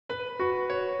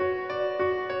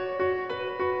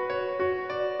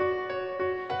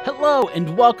Hello,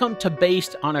 and welcome to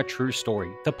Based on a True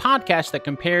Story, the podcast that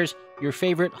compares your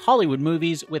favorite Hollywood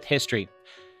movies with history.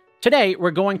 Today, we're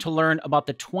going to learn about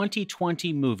the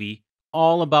 2020 movie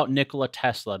all about Nikola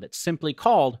Tesla that's simply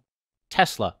called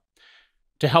Tesla.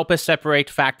 To help us separate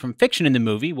fact from fiction in the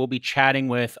movie, we'll be chatting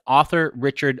with author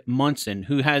Richard Munson,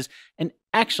 who has an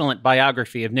excellent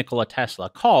biography of Nikola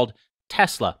Tesla called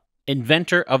Tesla,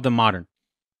 Inventor of the Modern.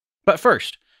 But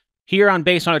first, here on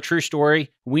Based on a True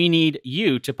Story, we need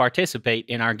you to participate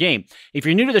in our game. If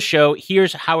you're new to the show,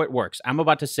 here's how it works. I'm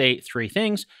about to say three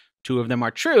things. Two of them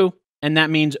are true, and that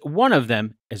means one of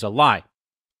them is a lie.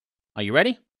 Are you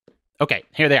ready? Okay,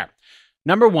 here they are.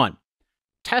 Number one,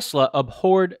 Tesla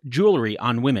abhorred jewelry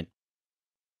on women.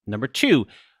 Number two,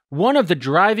 one of the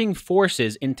driving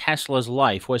forces in Tesla's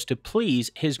life was to please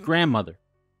his grandmother.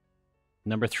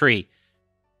 Number three,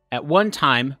 at one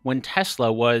time, when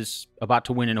Tesla was about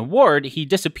to win an award, he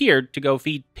disappeared to go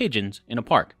feed pigeons in a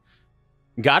park.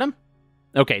 Got him?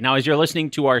 Okay, now as you're listening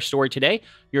to our story today,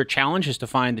 your challenge is to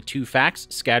find the two facts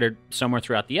scattered somewhere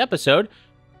throughout the episode.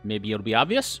 Maybe it'll be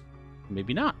obvious,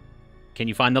 maybe not. Can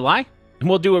you find the lie? And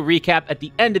we'll do a recap at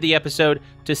the end of the episode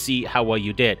to see how well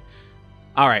you did.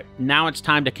 All right, now it's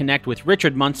time to connect with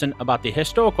Richard Munson about the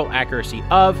historical accuracy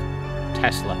of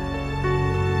Tesla.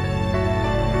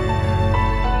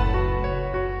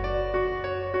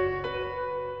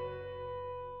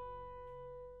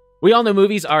 We all know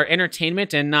movies are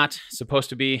entertainment and not supposed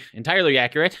to be entirely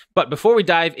accurate. But before we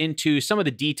dive into some of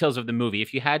the details of the movie,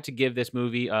 if you had to give this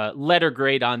movie a letter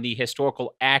grade on the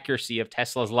historical accuracy of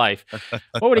Tesla's life,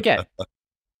 what would it get?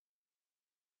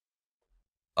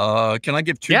 Can I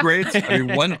give two grades? I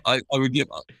mean, one,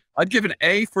 I'd give an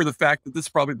A for the fact that this is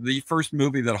probably the first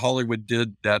movie that Hollywood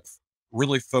did that's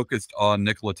really focused on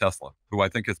Nikola Tesla, who I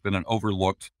think has been an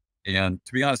overlooked and,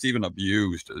 to be honest, even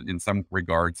abused in some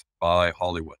regards by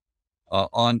Hollywood.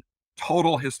 On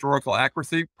total historical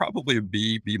accuracy, probably a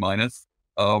B minus.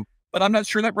 But I'm not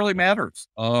sure that really matters.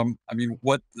 I mean,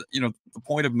 the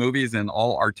point of movies and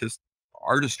all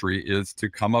artistry is to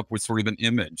come up with sort of an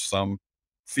image, some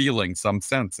feeling, some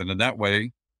sense. And in that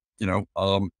way,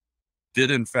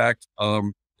 did in fact,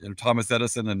 Thomas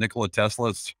Edison and Nikola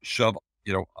Tesla shove,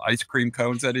 ice cream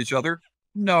cones at each other?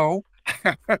 No.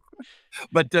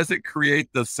 But does it create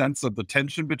the sense of the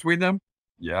tension between them?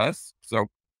 Yes. So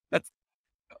that's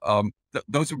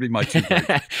those would be my two grades.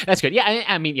 That's good. Yeah,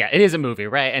 I mean, yeah, it is a movie,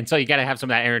 right? And so you got to have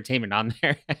some of that entertainment on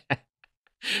there.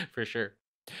 For sure.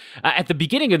 At the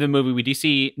beginning of the movie, we do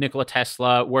see Nikola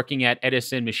Tesla working at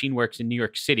Edison Machine Works in New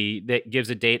York City that gives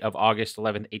a date of August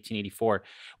 11th, 1884.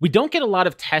 We don't get a lot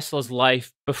of Tesla's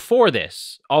life before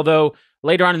this, although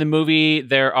later on in the movie,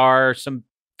 there are some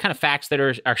kind of facts that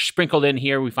are sprinkled in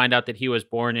here. We find out that he was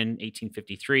born in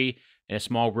 1853 in a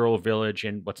small rural village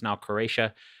in what's now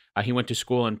Croatia. He went to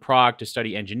school in Prague to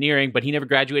study engineering, but he never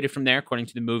graduated from there, according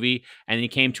to the movie, and he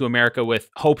came to America with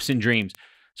hopes and dreams.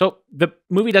 So the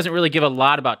movie doesn't really give a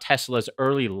lot about Tesla's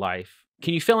early life.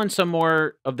 Can you fill in some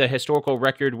more of the historical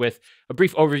record with a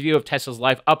brief overview of Tesla's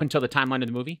life up until the timeline of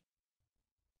the movie?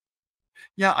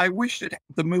 Yeah, I wish that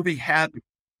the movie had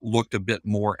looked a bit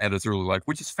more at his early life,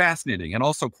 which is fascinating and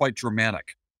also quite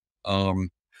dramatic.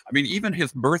 I mean, even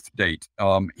his birth date,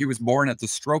 he was born at the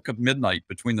stroke of midnight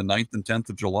between the 9th and 10th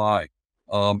of July.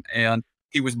 And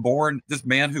he was born, this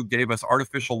man who gave us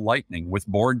artificial lightning was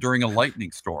born during a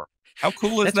lightning storm. How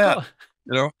cool is that?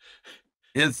 Cool.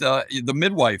 The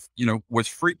midwife, was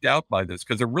freaked out by this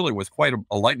because there really was quite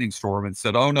a lightning storm and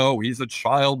said, "Oh no, he's a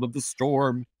child of the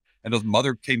storm." And his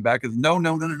mother came back and said,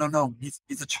 no. He's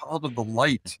a child of the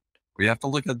light. We have to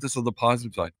look at this on the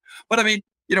positive side. But I mean,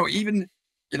 even,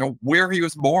 where he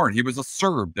was born, he was a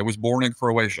Serb that was born in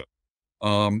Croatia.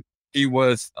 He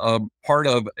was part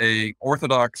of a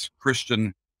Orthodox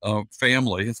Christian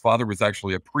family. His father was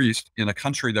actually a priest in a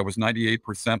country that was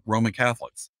 98% Roman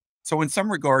Catholics. So in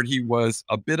some regard, he was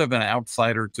a bit of an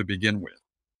outsider to begin with.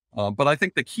 But I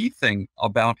think the key thing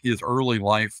about his early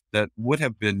life that would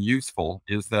have been useful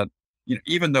is that,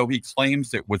 even though he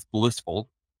claims it was blissful,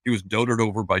 he was doted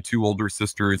over by two older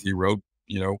sisters. He rode,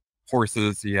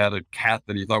 horses. He had a cat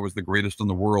that he thought was the greatest in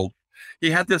the world. He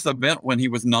had this event when he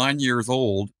was 9 years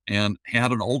old and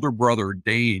had an older brother,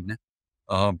 Dane,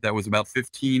 that was about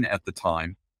 15 at the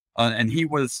time. And he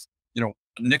was,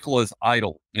 Nikola's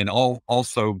idol and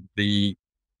also the,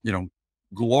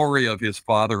 glory of his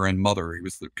father and mother. He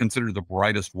was considered the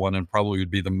brightest one and probably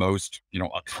would be the most,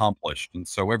 accomplished. And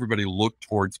so everybody looked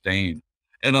towards Dane.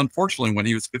 And unfortunately, when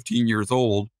he was 15 years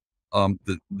old,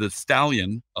 the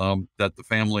stallion that the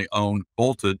family owned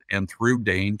bolted and threw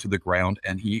Dane to the ground,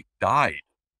 and he died.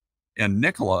 And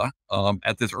Nikola,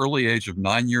 at this early age of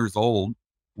 9 years old,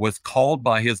 was called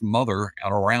by his mother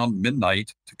at around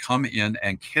midnight to come in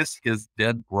and kiss his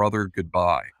dead brother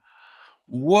goodbye.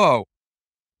 Whoa,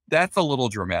 that's a little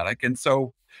dramatic. And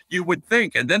so you would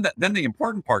think, and then the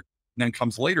important part then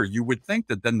comes later. You would think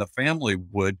that then the family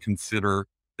would consider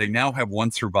they now have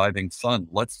one surviving son.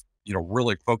 Let's,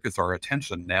 really focus our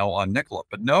attention now on Nikola.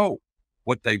 But no,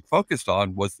 what they focused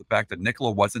on was the fact that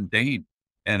Nikola wasn't Dane.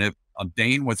 And if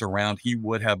Dane was around, he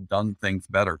would have done things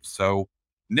better. So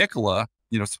Nikola,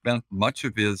 spent much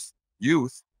of his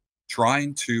youth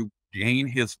trying to gain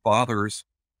his father's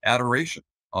adoration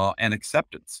and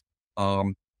acceptance.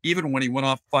 Even when he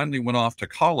finally went off to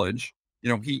college,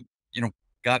 he,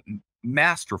 got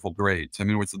masterful grades. I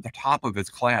mean, was at the top of his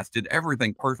class, did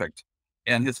everything perfect.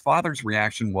 And his father's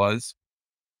reaction was,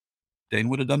 Dane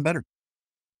would have done better.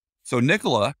 So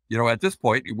Nikola, at this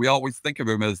point, we always think of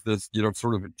him as this,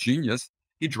 sort of a genius.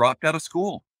 He dropped out of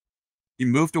school. He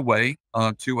moved away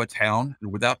to a town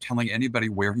without telling anybody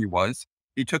where he was.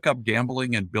 He took up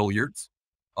gambling and billiards.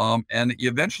 And he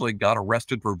eventually got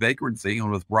arrested for vagrancy and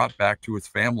was brought back to his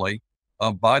family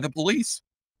by the police.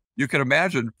 You can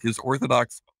imagine his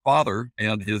Orthodox father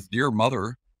and his dear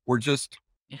mother were just,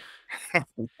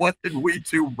 what did we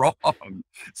do wrong?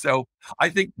 So I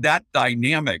think that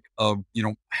dynamic of,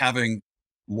 having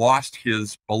lost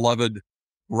his beloved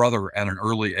brother at an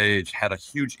early age had a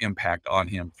huge impact on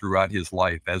him throughout his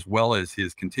life, as well as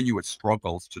his continuous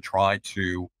struggles to try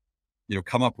to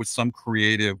come up with some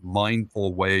creative,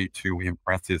 mindful way to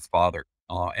impress his father.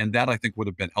 And that I think would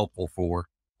have been helpful for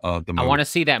the I want movie. to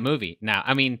see that movie now.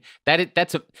 I mean,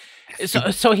 that's a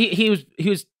so he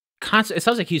was constant. It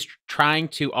sounds like he's trying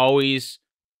to always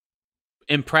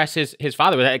impress his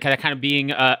father with that kind of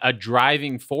being a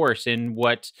driving force in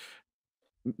what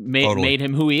Totally. made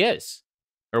him who he is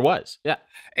or was. Yeah.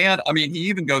 And I mean, he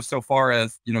even goes so far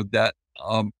as, that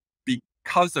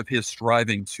because of his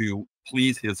striving to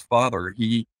please his father,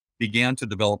 he began to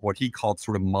develop what he called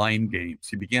sort of mind games.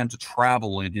 He began to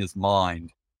travel in his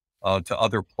mind to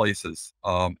other places.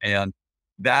 And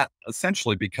that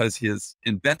essentially because his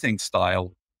inventing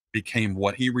style became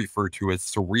what he referred to as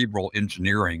cerebral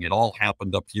engineering. It all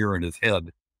happened up here in his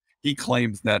head. He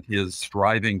claims that his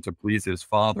striving to please his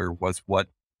father was what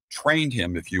trained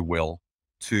him, if you will,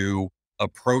 to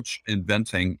approach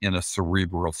inventing in a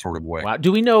cerebral sort of way. Wow.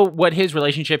 Do we know what his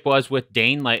relationship was with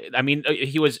Dane? Like, I mean,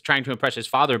 he was trying to impress his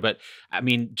father, but I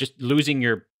mean, just losing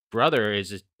your brother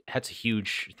that's a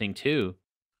huge thing too.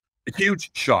 A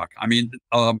huge shock. I mean,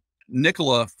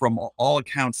 Nikola, from all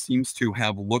accounts, seems to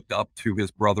have looked up to his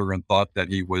brother and thought that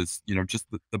he was, just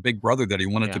the big brother that he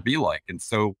wanted to Yeah. be like. And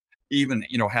so even,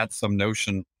 had some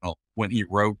notion when he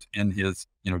wrote in his,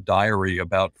 diary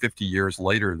about 50 years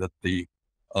later that the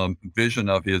vision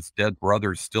of his dead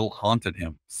brother still haunted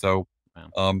him. So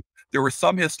Wow. there were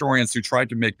some historians who tried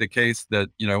to make the case that,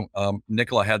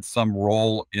 Nikola had some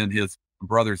role in his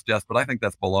brother's death, but I think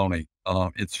that's baloney.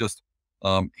 It's just,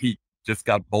 he just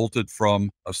got bolted from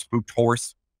a spooked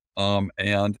horse,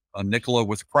 and Nikola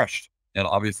was crushed. And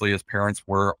obviously, his parents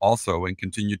were also, and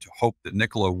continued to hope that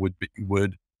Nikola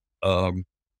would, um,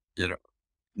 you know,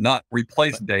 not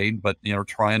replace But Dane, but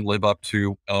try and live up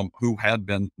to who had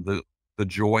been the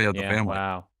joy of the yeah, family.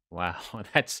 wow. Wow.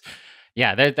 That's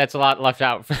yeah, that's a lot left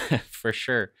out for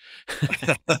sure.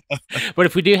 But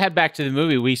if we do head back to the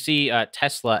movie, we see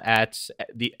Tesla at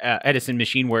the Edison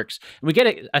Machine Works, and we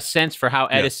get a sense for how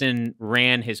Yes, Edison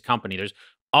ran his company. There's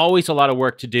always a lot of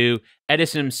work to do.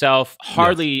 Edison himself yes,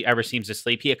 hardly ever seems to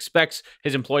sleep. He expects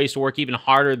his employees to work even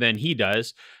harder than he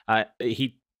does.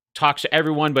 He talks to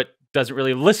everyone, but doesn't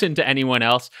really listen to anyone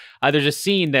else. There's a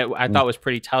scene that I mm, thought was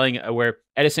pretty telling where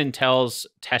Edison tells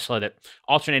Tesla that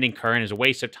alternating current is a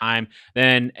waste of time.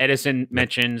 Then Edison yep.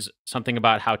 mentions something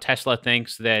about how Tesla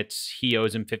thinks that he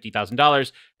owes him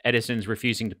 $50,000. Edison's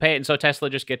refusing to pay it. And so Tesla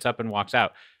just gets up and walks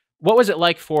out. What was it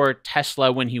like for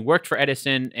Tesla when he worked for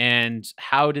Edison, and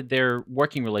how did their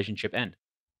working relationship end?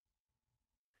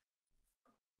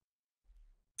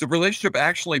 The relationship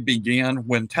actually began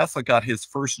when Tesla got his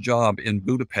first job in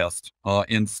Budapest,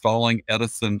 installing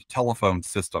Edison telephone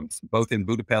systems, both in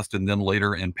Budapest and then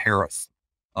later in Paris.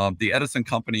 The Edison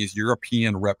company's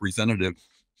European representative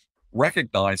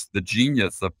recognized the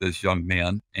genius of this young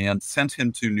man and sent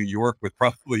him to New York with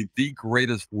probably the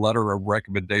greatest letter of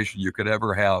recommendation you could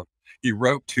ever have. He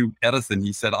wrote to Edison,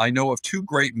 he said, I know of two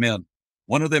great men.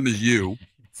 One of them is you,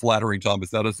 flattering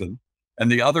Thomas Edison,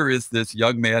 and the other is this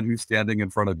young man who's standing in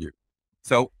front of you.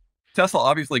 So Tesla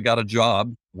obviously got a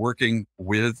job working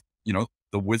with,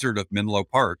 the Wizard of Menlo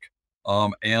Park.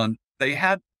 And they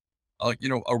had a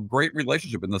great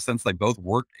relationship in the sense they both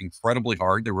worked incredibly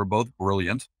hard. They were both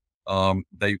brilliant.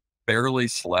 They barely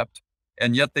slept.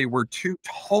 and yet they were two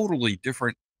totally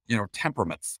different,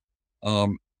 temperaments.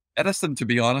 Um, Edison, to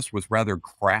be honest, was rather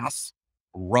crass,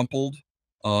 rumpled.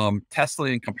 Tesla,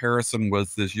 in comparison,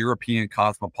 was this European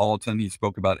cosmopolitan. He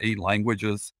spoke about 8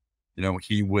 languages.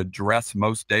 He would dress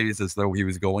most days as though he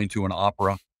was going to an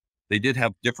opera. They did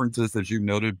have differences, as you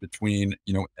noted, between,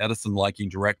 Edison liking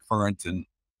direct current and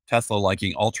Tesla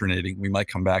liking alternating. We might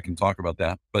come back and talk about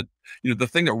that. But, the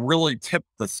thing that really tipped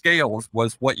the scales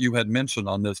was what you had mentioned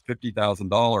on this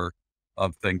 $50,000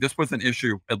 thing. This was an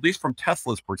issue, at least from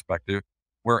Tesla's perspective,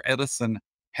 where Edison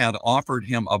had offered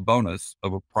him a bonus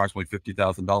of approximately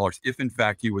 $50,000 if, in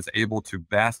fact, he was able to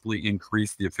vastly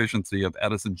increase the efficiency of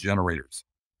Edison generators.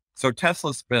 So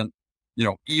Tesla spent,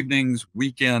 evenings,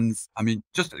 weekends, I mean,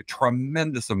 just a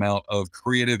tremendous amount of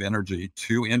creative energy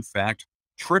to, in fact,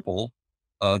 triple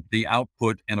the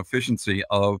output and efficiency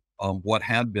of what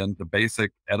had been the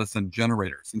basic Edison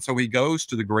generators. And so he goes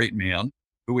to the great man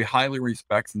who he highly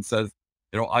respects and says,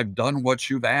 I've done what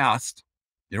you've asked.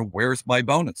 Where's my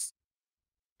bonus?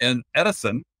 And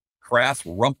Edison, crass,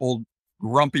 rumpled,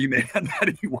 grumpy man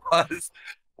that he was,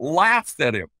 laughs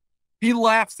at him. He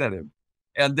laughs at him.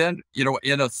 And then,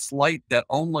 in a slight that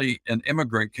only an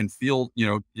immigrant can feel,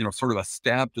 sort of a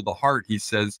stab to the heart, he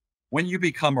says, when you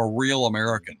become a real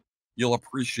American, you'll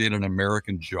appreciate an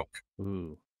American joke.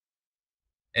 Ooh.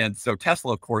 And so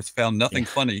Tesla, of course, found nothing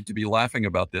funny to be laughing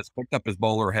about this, picked up his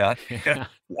bowler hat, and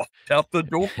walked out the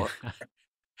door.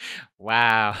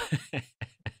 Wow.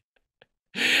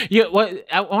 Yeah, well,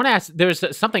 I want to ask. There's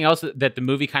something else that the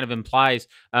movie kind of implies,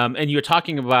 and you're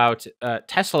talking about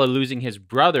Tesla losing his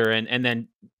brother, and then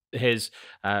his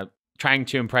trying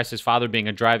to impress his father being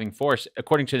a driving force.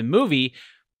 According to the movie,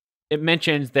 it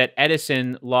mentions that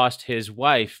Edison lost his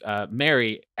wife,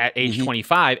 Mary, at age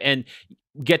 25, and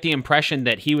get the impression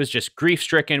that he was just grief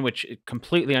stricken, which is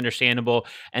completely understandable.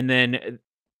 And then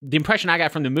the impression I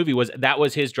got from the movie was that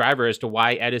was his driver as to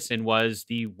why Edison was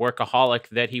the workaholic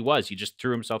that he was. He just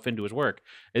threw himself into his work.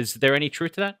 Is there any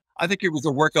truth to that? I think he was a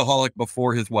workaholic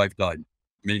before his wife died.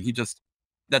 I mean,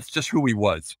 that's just who he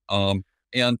was.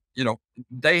 And,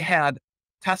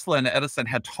 Tesla and Edison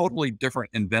had totally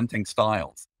different inventing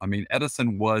styles. I mean,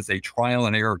 Edison was a trial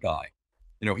and error guy.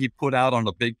 He put out on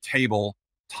a big table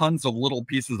tons of little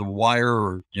pieces of wire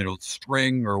or,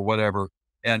 string or whatever,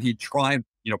 and he tried,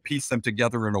 piece them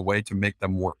together in a way to make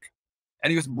them work. And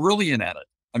he was brilliant at it.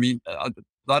 I mean,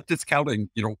 not discounting,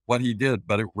 what he did,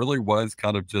 but it really was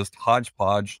kind of just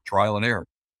hodgepodge trial and error.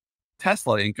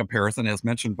 Tesla, in comparison, as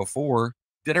mentioned before,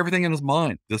 did everything in his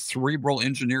mind, this cerebral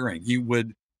engineering. He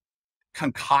would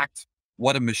concoct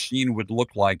what a machine would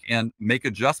look like and make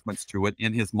adjustments to it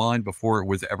in his mind before it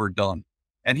was ever done.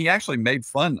 And he actually made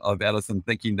fun of Edison,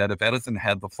 thinking that if Edison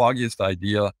had the foggiest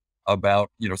idea about,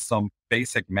 some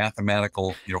basic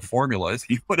mathematical, formulas,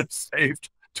 he would have saved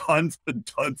tons and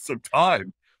tons of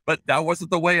time. But that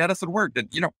wasn't the way Edison worked. And,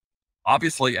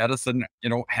 obviously Edison,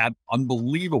 had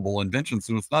unbelievable inventions,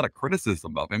 and it's not a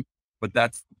criticism of him, but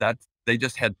that's they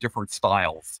just had different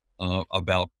styles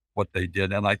about what they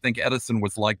did. And I think Edison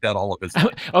was like that all of his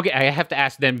life. Okay, I have to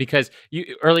ask then, because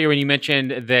you earlier when you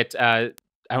mentioned that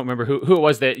I don't remember who it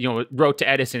was that wrote to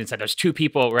Edison and said there's two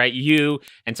people, right? You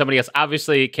and somebody else,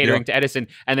 obviously catering to Edison,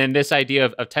 and then this idea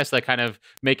of Tesla kind of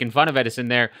making fun of Edison.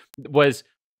 There was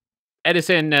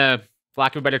Edison, for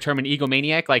lack of a better term, an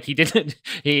egomaniac. Like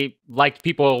he liked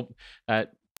people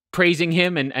praising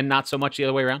him and not so much the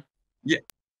other way around. Yeah.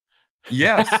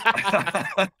 Yes.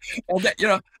 Well,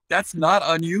 that's not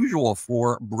unusual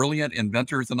for brilliant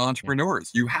inventors and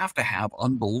entrepreneurs. You have to have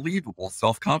unbelievable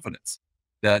self-confidence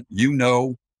that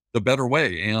the better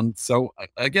way. And so,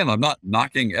 again, I'm not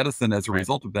knocking Edison as a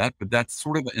result of that, but that's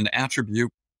sort of an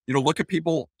attribute. Look at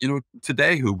people,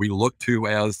 today who we look to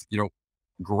as,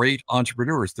 great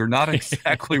entrepreneurs. They're not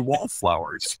exactly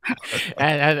wallflowers.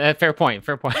 Fair point.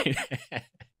 Fair point.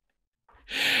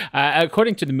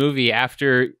 According to the movie,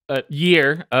 after a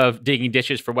year of digging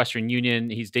ditches for Western Union,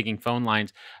 he's digging phone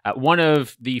lines. One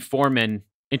of the foremen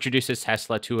introduces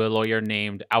Tesla to a lawyer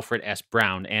named Alfred S.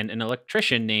 Brown and an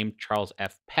electrician named Charles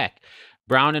F. Peck.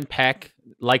 Brown and Peck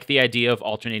like the idea of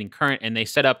alternating current, and they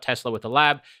set up Tesla with a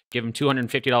lab, give him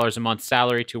 $250 a month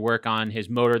salary to work on his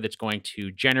motor that's going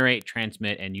to generate,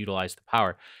 transmit, and utilize the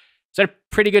power. Is that a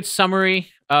pretty good summary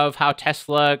of how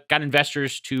Tesla got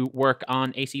investors to work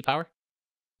on AC power?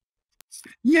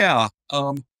 Yeah.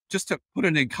 Just to put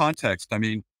it in context, I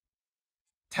mean,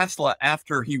 Tesla,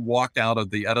 after he walked out of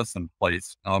the Edison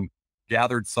place,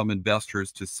 gathered some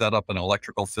investors to set up an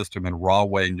electrical system in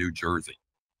Rahway, New Jersey.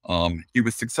 He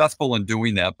was successful in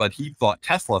doing that, but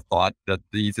Tesla thought that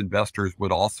these investors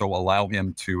would also allow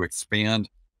him to expand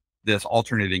this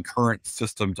alternating current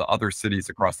system to other cities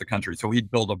across the country. So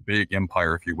he'd build a big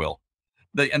empire, if you will.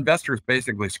 The investors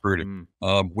basically screwed him,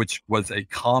 Mm. which was a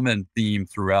common theme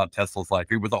throughout Tesla's life.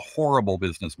 He was a horrible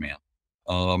businessman.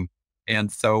 Um,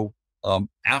 and so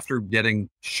after getting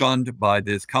shunned by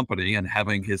this company and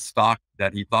having his stock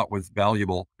that he thought was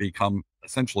valuable become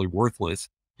essentially worthless,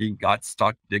 he got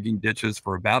stuck digging ditches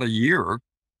for about a year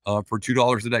for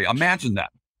 $2 a day. Imagine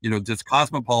that. This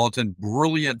cosmopolitan,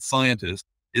 brilliant scientist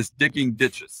is digging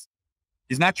ditches.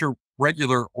 He's not your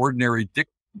regular, ordinary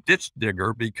ditch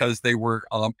digger because they were,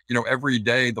 every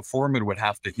day the foreman would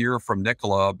have to hear from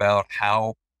Nikola about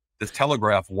how this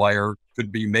telegraph wire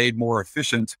could be made more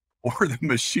efficient or the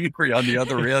machinery on the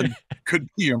other end could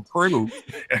be improved.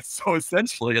 And so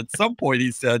essentially, at some point,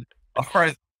 he said, all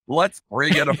right, let's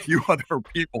bring in a few other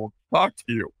people to talk to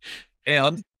you.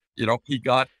 And, he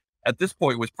got, at this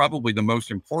point, was probably the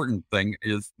most important thing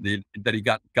is that he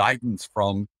got guidance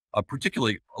from,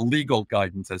 particularly legal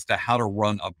guidance as to how to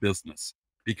run a business,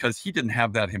 because he didn't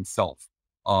have that himself.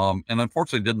 And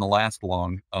unfortunately, it didn't last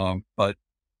long. But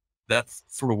that's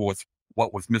sort of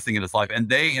what was missing in his life. And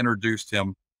they introduced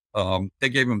him. They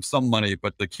gave him some money,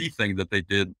 but the key thing that they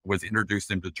did was introduce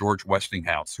him to George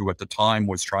Westinghouse, who at the time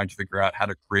was trying to figure out how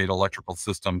to create electrical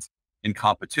systems in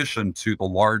competition to the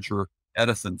larger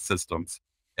Edison systems.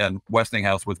 And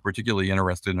Westinghouse was particularly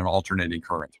interested in alternating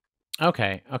current.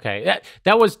 Okay.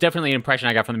 That was definitely an impression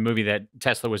I got from the movie, that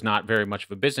Tesla was not very much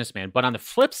of a businessman. But on the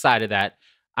flip side of that,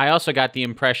 I also got the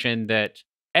impression that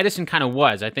Edison kind of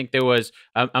was. I think there was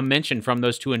a mention from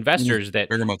those two investors that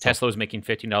Tesla was making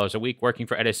 $15 a week working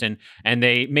for Edison, and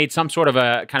they made some sort of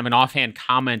a kind of an offhand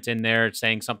comment in there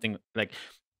saying something like,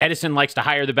 Edison likes to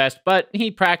hire the best, but he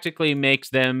practically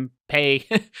makes them pay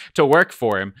to work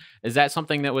for him. Is that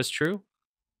something that was true?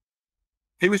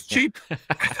 He was cheap.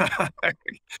 I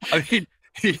mean,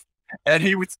 he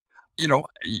was,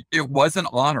 it was an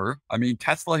honor. I mean,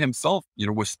 Tesla himself,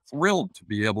 was thrilled to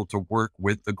be able to work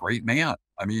with the great man.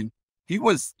 I mean, he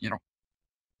was,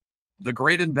 the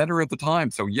great inventor at the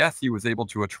time. So yes, he was able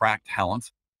to attract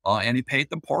talent, and he paid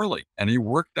them poorly, and he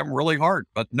worked them really hard,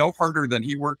 but no harder than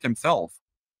he worked himself.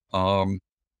 The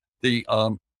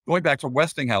Going back to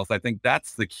Westinghouse, I think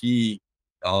that's the key,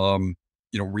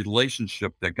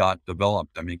 relationship that got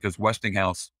developed. I mean, because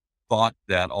Westinghouse thought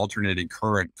that alternating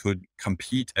current could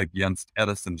compete against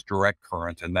Edison's direct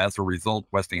current, and as a result,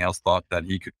 Westinghouse thought that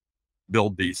he could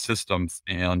build these systems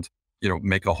and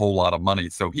make a whole lot of money.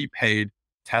 So he paid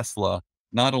Tesla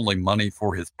not only money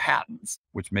for his patents,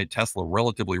 which made Tesla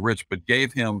relatively rich, but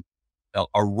gave him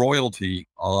a royalty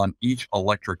on each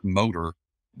electric motor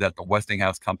that the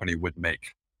Westinghouse company would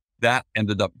make. That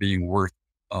ended up being worth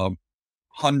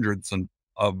hundreds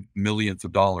of millions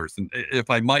of dollars. And if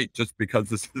I might, just because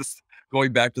this is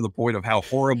going back to the point of how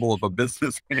horrible of a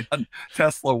businessman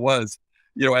Tesla was,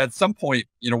 at some point,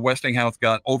 Westinghouse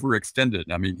got overextended.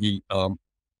 I mean,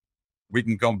 we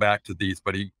can go back to these,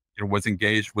 but he was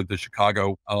engaged with the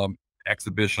Chicago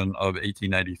exhibition of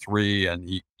 1893, and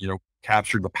he,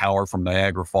 captured the power from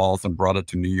Niagara Falls and brought it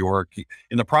to New York.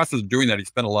 In the process of doing that, he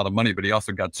spent a lot of money, but he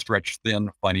also got stretched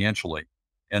thin financially.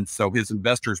 And so his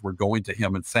investors were going to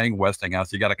him and saying,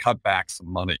 Westinghouse, you got to cut back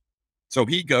some money. So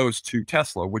he goes to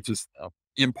Tesla, which is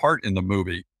in part in the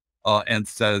movie, and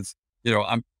says,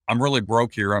 I'm really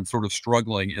broke here. I'm sort of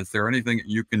struggling. Is there anything that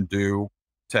you can do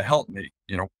to help me?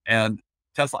 And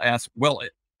Tesla asks, well,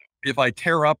 if I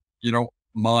tear up,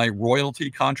 my royalty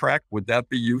contract, would that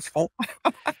be useful?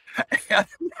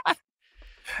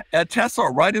 and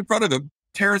Tesla, right in front of him,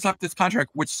 tears up this contract,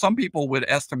 which some people would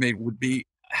estimate would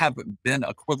have been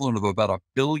equivalent of about $1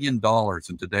 billion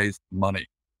in today's money,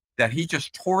 that he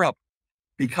just tore up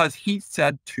because he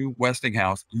said to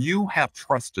Westinghouse, you have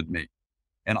trusted me,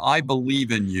 and I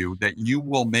believe in you that you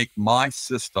will make my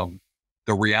system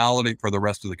the reality for the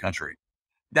rest of the country.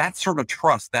 That sort of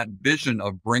trust, that vision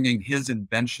of bringing his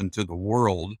invention to the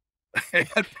world and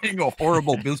being a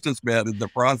horrible businessman in the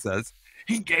process,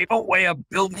 he gave away $1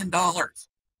 billion.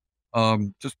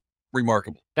 Just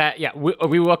remarkable.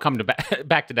 We will come to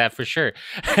back to that for sure.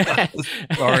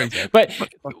 Sorry, but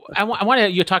I want to.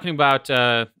 You're talking about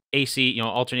AC,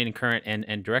 alternating current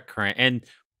and direct current, and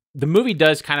the movie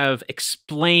does kind of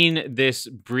explain this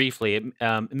briefly.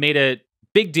 It made a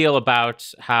big deal about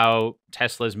how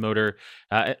Tesla's motor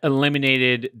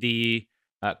eliminated the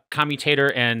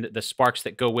commutator and the sparks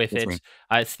that go with it.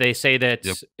 Right. They say that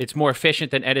it's more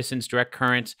efficient than Edison's direct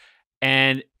current,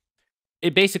 and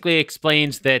it basically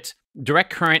explains that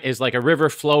direct current is like a river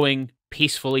flowing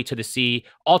peacefully to the sea.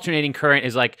 Alternating current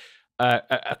is like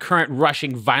a current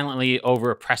rushing violently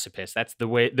over a precipice. That's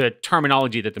the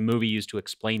terminology that the movie used to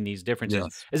explain these differences.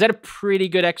 Yes. Is that a pretty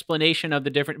good explanation of the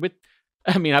difference? With,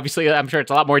 I mean, obviously, I'm sure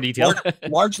it's a lot more detailed.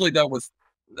 Largely, that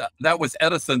was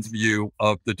Edison's view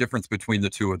of the difference between the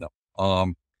two of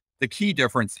them. The key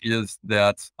difference is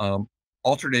that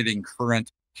alternating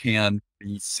current can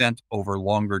be sent over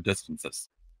longer distances,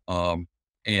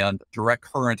 and direct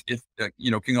current, if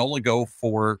can only go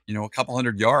for a couple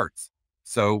hundred yards.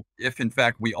 So, if in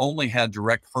fact we only had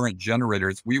direct current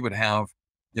generators, we would have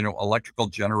electrical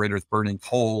generators burning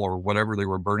coal or whatever they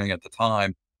were burning at the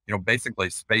time, basically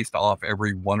spaced off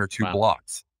every 1 or 2 Wow.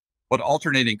 blocks. What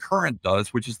alternating current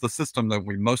does, which is the system that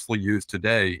we mostly use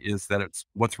today, is that it's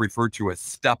what's referred to as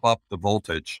step up the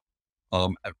voltage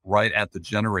right at the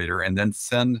generator and then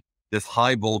send this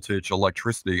high voltage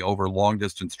electricity over long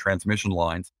distance transmission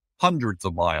lines, hundreds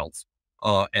of miles.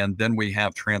 And then we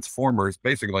have transformers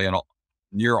basically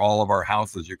near all of our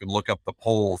houses. You can look up the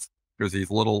poles. There's these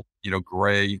little,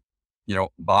 gray,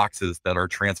 boxes that are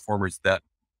transformers that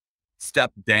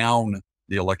step down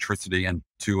the electricity and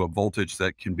to a voltage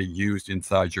that can be used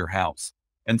inside your house.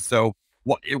 And so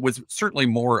it was certainly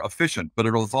more efficient, but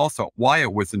it was also why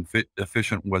it was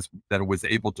efficient was that it was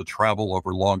able to travel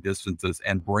over long distances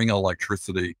and bring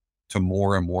electricity to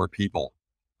more and more people.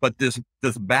 But this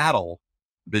battle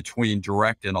between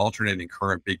direct and alternating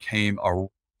current became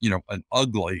an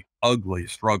ugly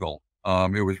struggle.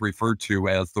 It was referred to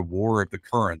as the War of the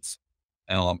Currents.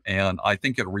 And I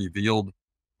think it revealed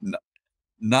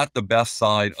not the best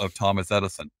side of Thomas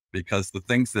Edison, because the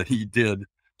things that he did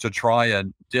to try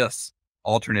and diss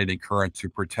alternating current to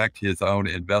protect his own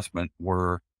investment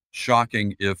were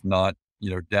shocking, if not,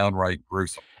 downright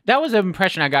gruesome. That was an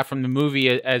impression I got from the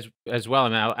movie as well.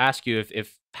 And I'll ask you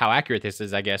if how accurate this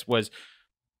is, I guess, was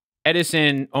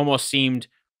Edison almost seemed,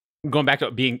 going back to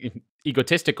being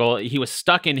egotistical, he was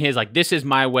stuck in his, like, this is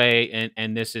my way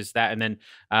and this is that. And then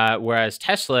whereas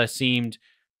Tesla seemed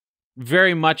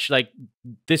very much like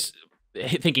this,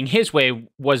 thinking his way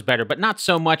was better, but not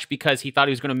so much because he thought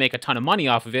he was going to make a ton of money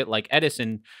off of it like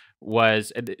Edison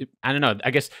was. I don't know.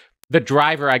 I guess the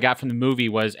driver I got from the movie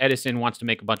was Edison wants to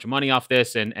make a bunch of money off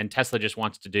this, and Tesla just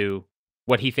wants to do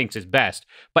what he thinks is best.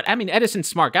 But I mean, Edison's a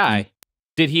smart guy.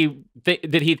 Did he?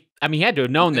 I mean, he had to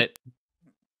have known that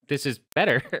this is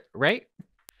better, right?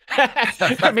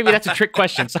 Maybe that's a trick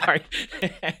question. Sorry.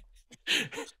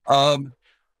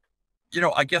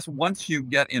 I guess once you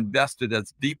get invested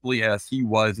as deeply as he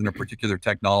was in a particular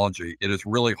technology, it is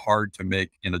really hard to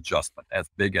make an adjustment as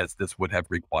big as this would have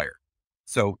required.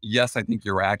 So yes, I think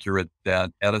you're accurate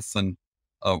that Edison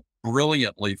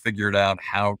brilliantly figured out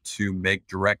how to make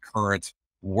direct current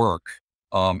work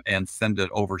and send it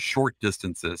over short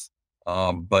distances.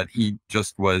 But he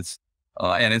just was,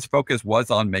 and his focus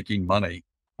was on making money.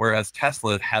 Whereas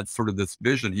Tesla had sort of this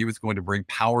vision, he was going to bring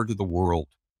power to the world,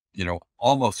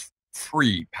 almost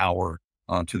free power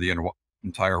to the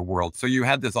entire world. So you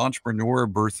had this entrepreneur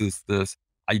versus this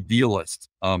idealist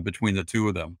between the two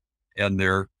of them, and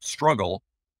their struggle,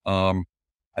 I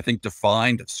think,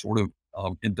 defined sort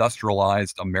of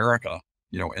industrialized America,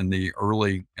 in the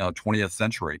early 20th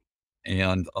century,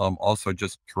 and also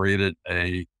just created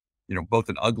a, both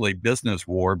an ugly business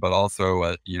war, but also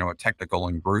a technical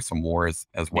and gruesome war as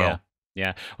well. Yeah.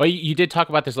 Yeah. Well, you did talk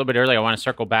about this a little bit earlier. I want to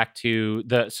circle back to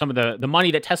some of the money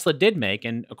that Tesla did make.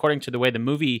 And according to the way the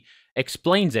movie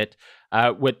explains it,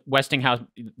 with Westinghouse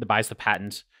that buys the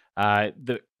patents,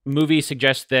 the movie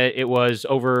suggests that it was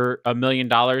over $1 million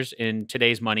in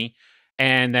today's money.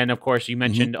 And then, of course, you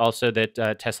mentioned also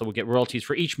that Tesla would get royalties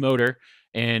for each motor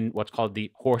in what's called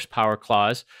the horsepower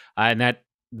clause. And that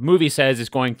the movie says is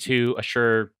going to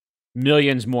assure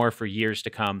millions more for years to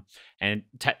come. And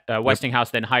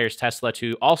Westinghouse then hires Tesla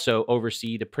to also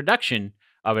oversee the production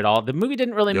of it all. The movie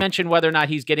didn't really mention whether or not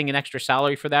he's getting an extra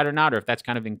salary for that or not, or if that's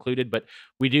kind of included, but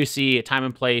we do see a time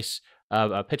and place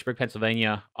of Pittsburgh,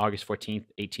 Pennsylvania, August 14th,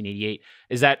 1888.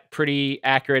 Is that pretty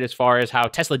accurate as far as how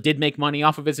Tesla did make money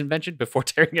off of his invention before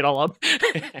tearing it all up?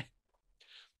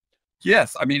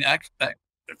 Yes. I mean,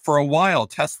 for a while,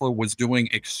 Tesla was doing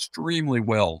extremely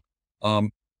well.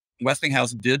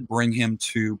 Westinghouse did bring him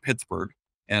to Pittsburgh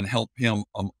and help him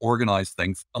organize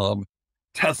things.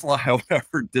 Tesla,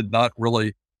 however, did not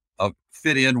really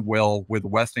fit in well with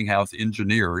Westinghouse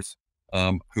engineers,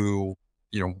 who,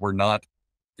 were not,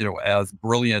 as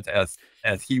brilliant as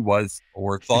he was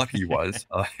or thought he was.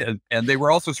 And they were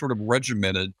also sort of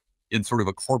regimented in sort of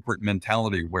a corporate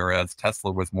mentality, whereas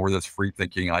Tesla was more this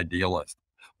free-thinking idealist.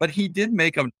 But he did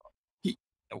he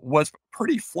was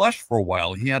pretty flush for a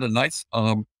while. He had a nice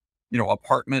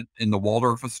apartment in the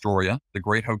Waldorf Astoria, the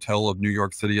great hotel of New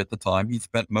York City at the time. He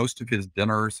spent most of his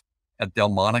dinners at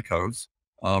Delmonico's,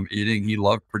 eating. He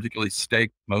loved particularly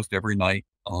steak most every night.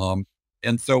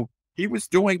 And so he was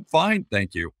doing fine,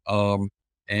 thank you.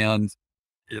 And,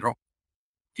 you know,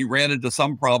 he ran into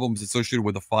some problems associated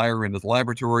with a fire in his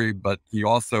laboratory, but he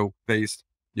also faced,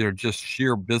 just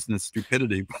sheer business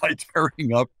stupidity by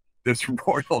tearing up this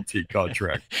royalty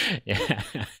contract. Yeah,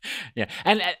 yeah,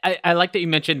 and I like that you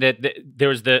mentioned that there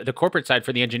was the corporate side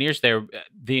for the engineers there.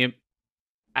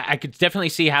 I could definitely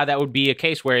see how that would be a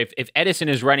case where if Edison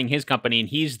is running his company and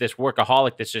he's this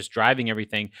workaholic that's just driving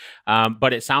everything,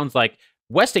 but it sounds like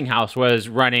Westinghouse was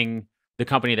running the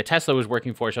company that Tesla was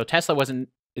working for. So Tesla wasn't.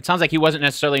 It sounds like he wasn't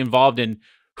necessarily involved in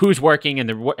who's working and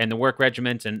the work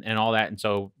regiments and all that, and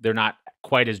so they're not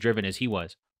quite as driven as he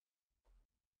was.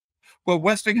 Well,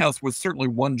 Westinghouse was certainly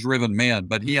one driven man,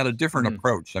 but he had a different Mhm.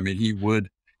 approach. I mean,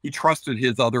 he trusted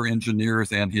his other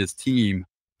engineers and his team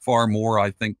far more,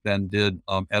 I think, than did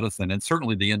Edison, and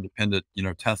certainly the independent,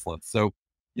 Tesla. So,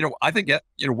 I think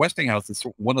Westinghouse is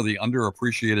one of the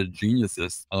underappreciated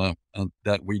geniuses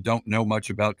that we don't know much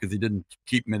about because he didn't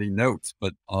keep many notes,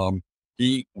 but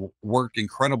he worked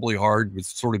incredibly hard, was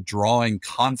sort of drawing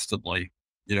constantly,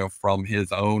 from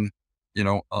his own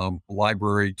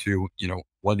library to,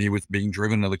 when he was being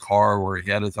driven in the car or he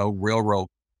had his own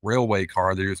railway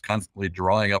car that he was constantly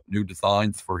drawing up new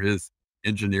designs for his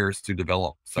engineers to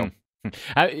develop. Hmm. So, Hmm.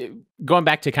 Uh, Going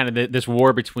back to kind of this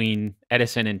war between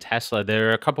Edison and Tesla, there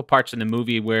are a couple parts in the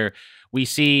movie where we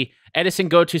see Edison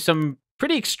go to some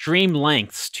pretty extreme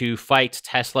lengths to fight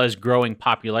Tesla's growing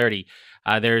popularity.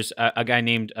 There's a guy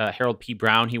named Harold P.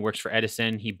 Brown. He works for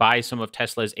Edison. He buys some of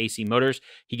Tesla's AC motors.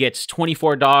 He gets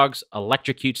 24 dogs,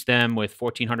 electrocutes them with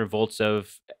 1400 volts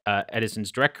of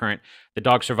Edison's direct current. The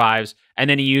dog survives, and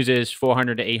then he uses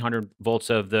 400 to 800 volts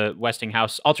of the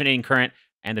Westinghouse alternating current,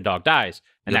 and the dog dies.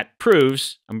 And yep. that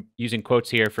proves, I'm using quotes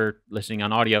here for listening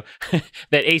on audio,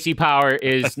 that AC power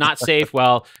is not safe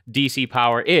while DC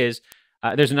power is.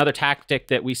 There's another tactic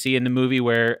that we see in the movie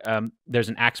where there's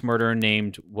an axe murderer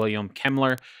named William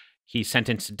Kemmler. He's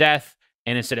sentenced to death.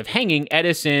 And instead of hanging,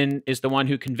 Edison is the one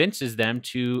who convinces them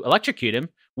to electrocute him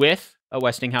with a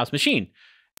Westinghouse machine.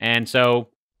 And so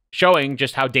showing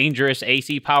just how dangerous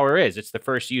AC power is. It's the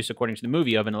first use, according to the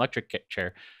movie, of an electric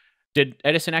chair. Did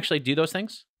Edison actually do those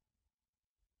things?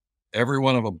 Every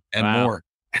one of them and Wow. more.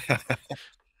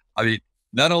 I mean,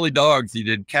 not only dogs, he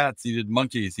did cats, he did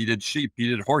monkeys, he did sheep, he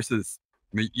did horses.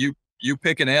 I mean, you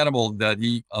pick an animal that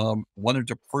he wanted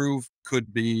to prove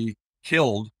could be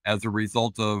killed as a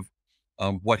result of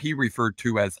what he referred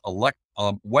to as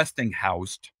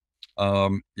Westinghoused,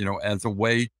 as a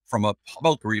way from a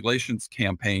public relations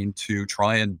campaign to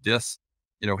try and diss,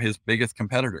 his biggest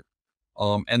competitor.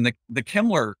 And the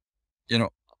Kimmler, you know,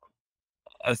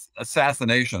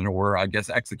 assassination, or I guess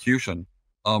execution,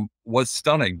 was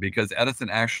stunning because Edison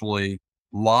actually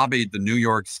lobbied the New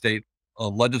York State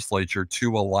legislature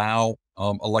to allow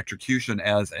electrocution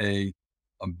as a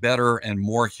better and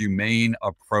more humane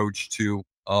approach to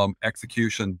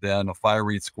execution than a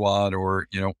firing squad or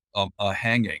a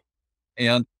hanging.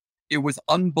 And it was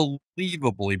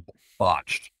unbelievably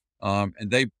botched. And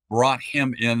they brought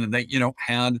him in, and they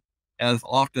had, as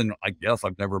often, I guess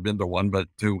I've never been to one, but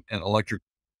to an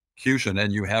electrocution,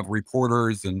 and you have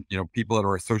reporters and people that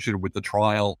are associated with the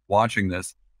trial watching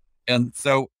this, and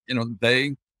so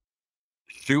they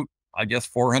shoot, I guess,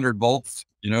 400 volts,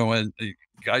 and the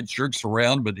guy jerks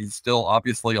around, but he's still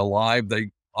obviously alive.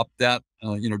 They up that,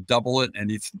 double it, and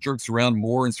he jerks around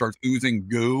more and starts oozing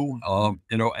goo,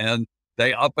 and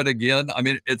they up it again. I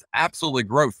mean, it's absolutely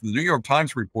gross. The New York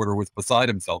Times reporter was beside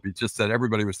himself. He just said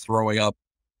everybody was throwing up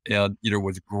and,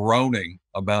 was groaning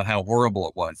about how horrible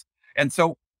it was. And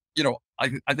so,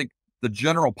 I think the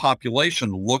general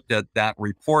population looked at that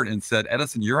report and said,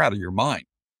 Edison, you're out of your mind.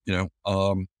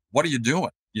 What are you doing?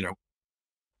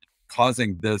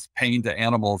 Causing this pain to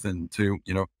animals and to,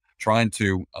 trying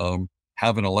to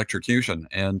have an electrocution.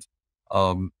 And,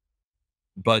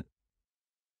 but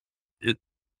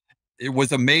it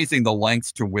was amazing the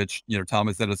lengths to which,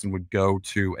 Thomas Edison would go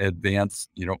to advance,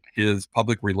 his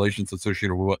public relations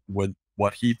associated with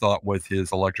what he thought was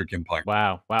his electric empire.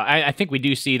 Wow. Wow. I think we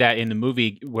do see that in the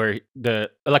movie where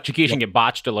the electrocution get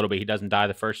botched a little bit. He doesn't die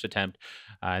the first attempt.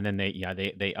 And then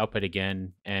they up it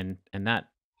again and that.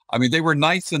 I mean, they were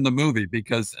nice in the movie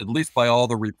because, at least by all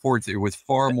the reports, it was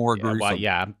far more Yeah, well, gruesome.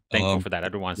 yeah, I'm thankful for that. I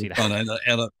don't want to see that.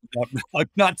 I'm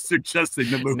not suggesting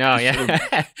the movie No, should yeah.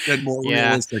 have been more Yeah.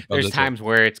 realistic on There's this one. times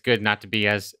where it's good not to be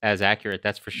as accurate,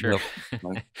 that's for sure.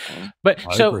 Yep. I But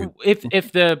agree. so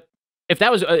if if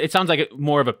that was, it sounds like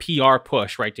more of a PR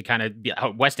push, right? To kind of be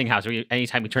Westinghouse.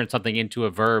 Anytime we turn something into a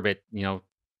verb,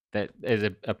 that is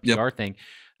a Yep. PR thing.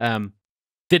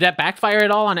 Did that backfire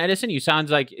at all on Edison? You sounds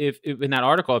like if in that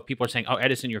article, if people are saying, "Oh,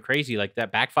 Edison, you're crazy," like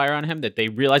that backfire on him, that they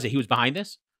realized that he was behind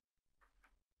this.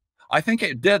 I think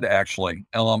it did actually,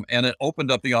 and it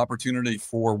opened up the opportunity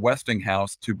for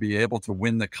Westinghouse to be able to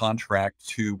win the contract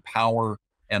to power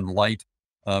and light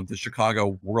the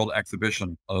Chicago World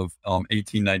Exhibition of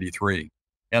 1893,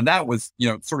 and that was,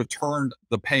 sort of turned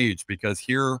the page because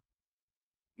here,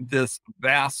 this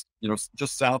vast,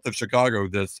 just south of Chicago,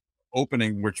 this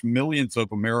opening which millions of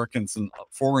Americans and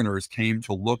foreigners came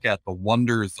to look at the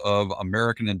wonders of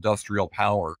American industrial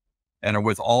power, and it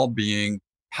was all being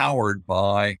powered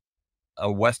by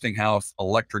a Westinghouse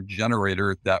electric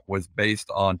generator that was based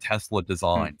on Tesla Hmm.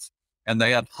 designs. And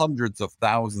they had hundreds of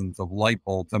thousands of light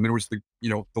bulbs. I mean, it was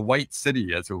the White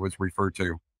City, as it was referred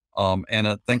to. And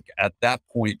I think at that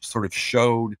point sort of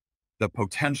showed the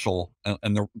potential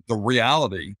and the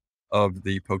reality of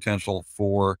the potential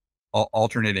for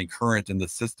alternating current in the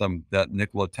system that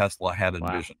Nikola Tesla had Wow,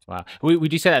 envisioned. wow. We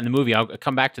do say that in the movie. I'll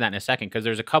come back to that in a second because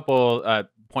there's a couple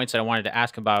points that I wanted to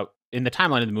ask about in the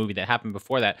timeline of the movie that happened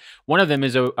before that. One of them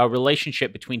is a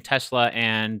relationship between Tesla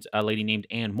and a lady named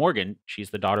Anne Morgan. She's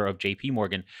the daughter of J.P.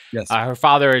 Morgan. Yes. Her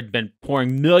father had been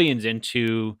pouring millions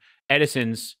into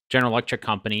Edison's General Electric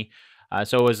company,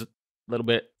 so it was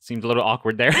seemed a little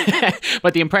awkward there.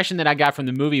 But the impression that I got from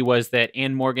the movie was that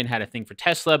Anne Morgan had a thing for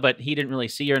Tesla, but he didn't really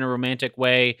see her in a romantic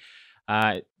way.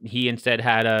 He instead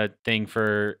had a thing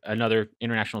for another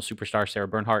international superstar, Sarah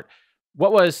Bernhardt.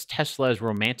 What was Tesla's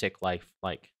romantic life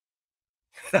like?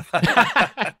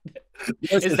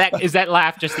 Yes. Is that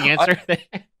laugh just the I, answer?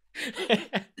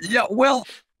 yeah, well,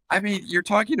 I mean, you're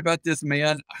talking about this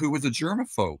man who was a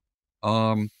germaphobe,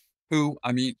 who,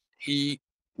 I mean, he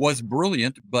was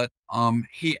brilliant, but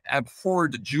he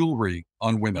abhorred jewelry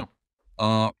on women.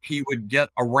 No. He would get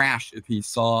a rash if he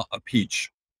saw a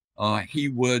peach. He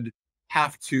would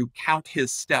have to count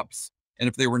his steps, and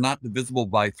if they were not divisible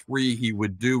by three, he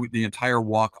would do the entire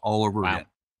walk all over Wow. again.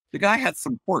 The guy had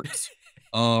some quirks.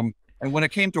 And when it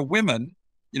came to women,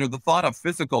 the thought of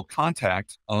physical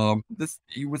contact,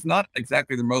 he was not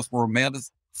exactly the most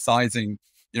romanticizing,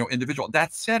 individual.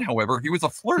 That said, however, he was a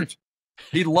flirt.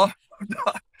 He loved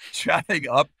chatting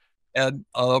up and,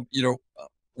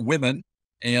 women.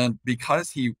 And because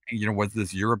he, was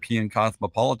this European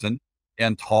cosmopolitan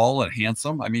and tall and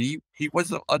handsome, I mean, he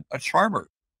was a charmer.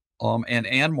 And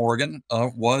Anne Morgan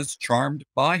was charmed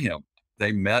by him.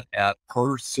 They met at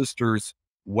her sister's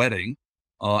wedding.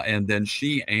 And then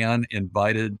Anne,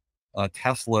 invited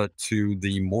Tesla to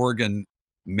the Morgan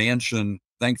Mansion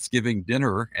Thanksgiving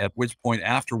dinner, at which point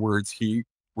afterwards he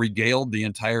regaled the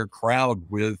entire crowd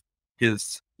with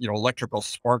his, electrical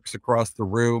sparks across the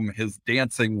room, his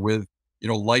dancing with,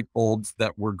 light bulbs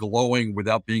that were glowing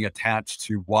without being attached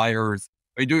to wires.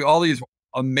 I mean, doing all these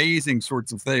amazing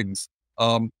sorts of things.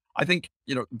 I think,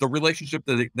 the relationship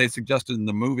that they suggested in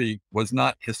the movie was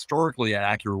not historically an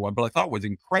accurate one, but I thought was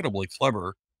incredibly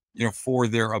clever, for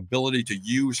their ability to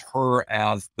use her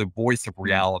as the voice of Mm,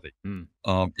 reality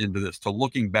mm. into this, to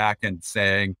looking back and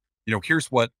saying, here's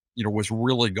what, was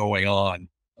really going on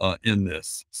in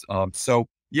this. So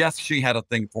yes, she had a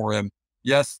thing for him.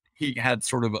 Yes, he had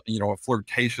sort of, a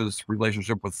flirtatious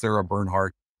relationship with Sarah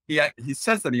Bernhardt. He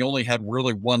says that he only had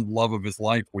really one love of his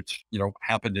life, which,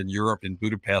 happened in Europe, in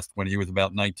Budapest, when he was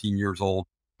about 19 years old.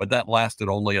 But that lasted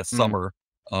only a Mm. summer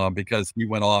because he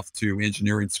went off to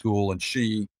engineering school, and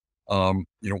she,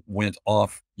 went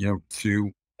off,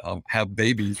 to have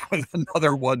babies with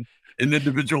an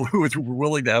individual who was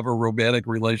willing to have a romantic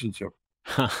relationship.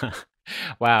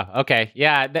 Wow. Okay.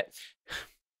 Yeah.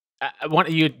 I want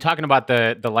you talking about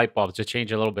the light bulbs to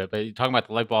change a little bit, but you're talking about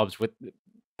the light bulbs with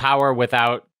power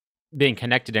without being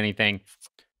connected to anything.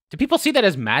 Do people see that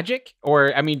as magic,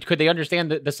 or I mean, could they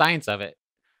understand the science of it?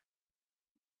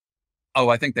 Oh,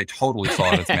 I think they totally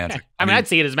saw it as magic. I I mean, mean, I'd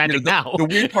see it as magic now. the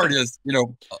weird part is,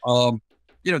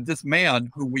 this man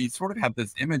who we sort of have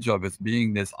this image of as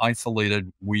being this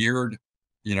isolated, weird,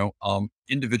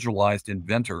 individualized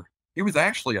inventor. He was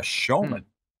actually a Hmm. showman,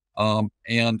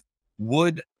 and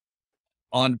would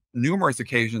on numerous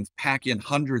occasions pack in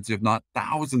hundreds, if not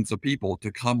thousands of people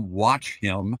to come watch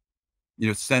him,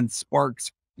 send sparks,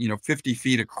 50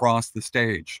 feet across the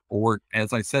stage, or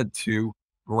as I said, to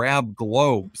grab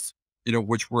globes,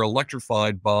 which were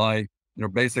electrified by,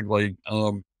 basically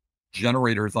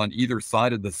generators on either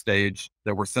side of the stage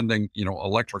that were sending,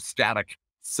 electrostatic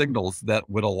signals that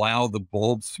would allow the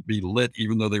bulbs to be lit,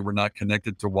 even though they were not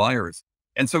connected to wires.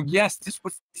 And so, yes, this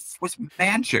was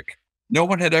magic. No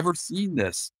one had ever seen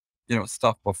this,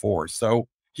 stuff before. So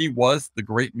he was the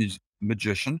great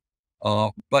magician,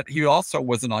 but he also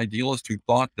was an idealist who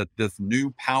thought that this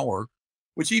new power,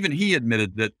 which even he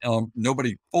admitted that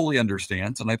nobody fully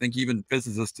understands, and I think even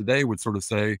physicists today would sort of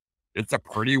say it's a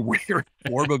pretty weird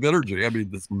form of energy. I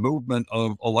mean, this movement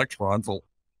of electrons,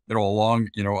 along,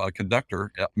 a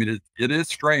conductor. I mean, it is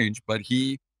strange, but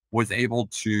he was able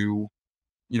to,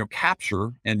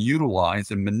 capture and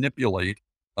utilize and manipulate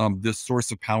this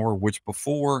source of power, which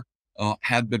before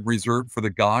had been reserved for the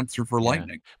gods or for Yeah.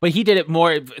 lightning. But he did it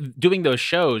more doing those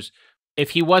shows.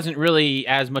 If he wasn't really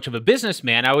as much of a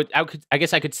businessman, I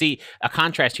guess I could see a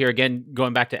contrast here again,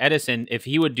 going back to Edison. If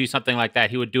he would do something like that,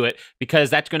 he would do it because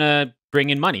that's going to bring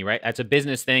in money, right? That's a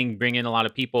business thing, bring in a lot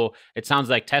of people. It sounds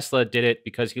like Tesla did it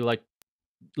because he liked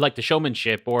the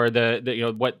showmanship or the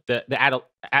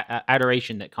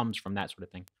adoration that comes from that sort of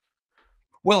thing.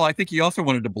 Well, I think he also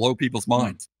wanted to blow people's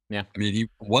minds. Yeah. I mean, he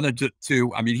wanted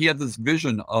I mean, he had this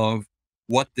vision of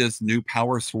what this new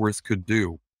power source could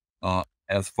do,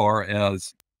 as far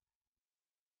as,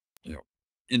 you know,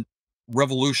 in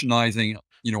revolutionizing,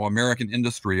 American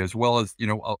industry, as well as,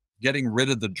 getting rid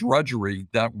of the drudgery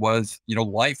that was,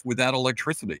 life without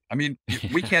electricity. I mean,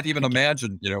 we can't even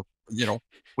imagine,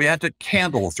 we had to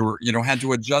candles or, had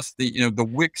to adjust the, the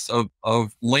wicks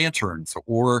of lanterns,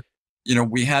 or,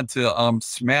 we had to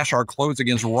smash our clothes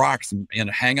against rocks and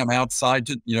hang them outside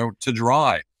to, to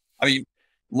dry. I mean,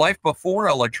 life before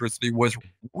electricity was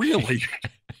really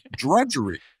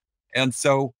drudgery. And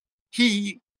so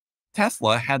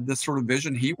Tesla had this sort of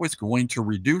vision. He was going to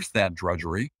reduce that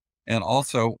drudgery and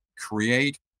also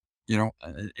create, an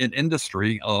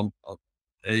industry, an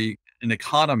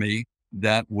economy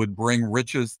that would bring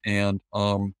riches and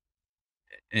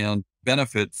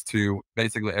benefits to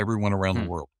basically everyone around the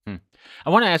world.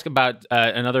 I want to ask about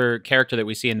another character that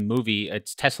we see in the movie.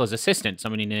 It's Tesla's assistant,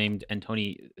 somebody named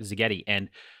Antoni Zaghetti, and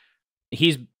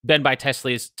he's been by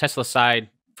Tesla's side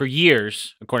for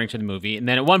years, according to the movie. And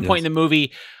then at one point in the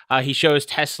movie, he shows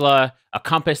Tesla a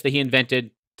compass that he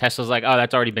invented. Tesla's like, "Oh,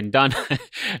 that's already been done."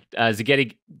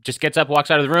 Zaghetti just gets up, walks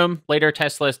out of the room. Later,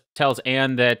 Tesla tells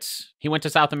Anne that he went to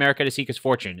South America to seek his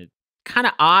fortune. Kind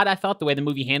of odd, I thought, the way the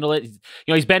movie handled it.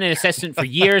 He's been an assistant for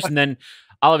years, and then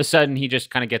all of a sudden, he just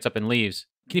kind of gets up and leaves.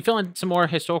 Can you fill in some more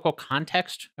historical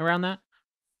context around that?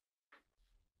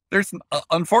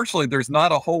 Unfortunately, there's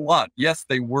not a whole lot. Yes,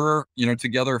 they were,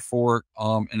 together for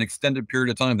an extended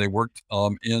period of time. They worked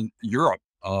in Europe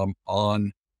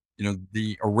on,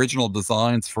 the original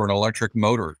designs for an electric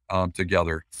motor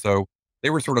together. So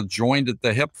they were sort of joined at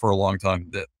the hip for a long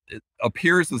time. That it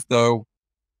appears as though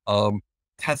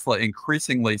Tesla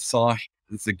increasingly saw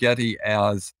Zaghetti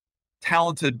as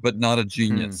talented but not a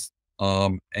genius.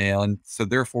 And so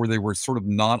therefore they were sort of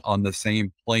not on the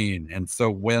same plane. And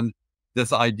so when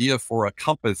this idea for a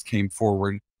compass came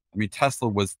forward, I mean, Tesla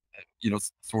was,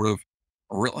 sort of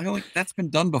really like, that's been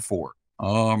done before.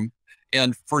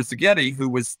 And for Zaghetti, who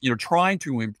was, trying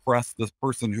to impress this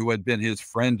person who had been his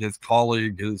friend, his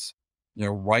colleague, his,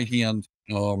 right hand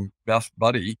best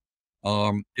buddy,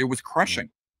 it was crushing.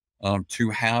 To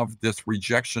have this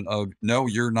rejection of, no,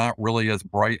 you're not really as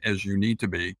bright as you need to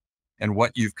be. And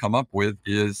what you've come up with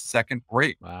is second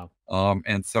rate. Wow.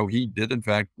 And so he did, in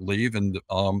fact, leave. And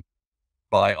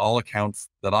by all accounts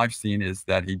that I've seen, is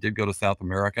that he did go to South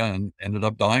America and ended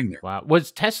up dying there. Wow.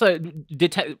 Would Tesla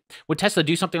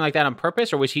do something like that on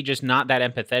purpose, or was he just not that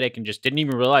empathetic and just didn't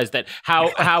even realize that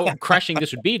how crushing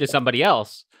this would be to somebody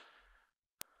else?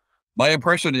 My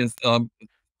impression is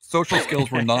social skills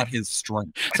were not his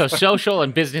strength. So social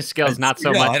and business skills, not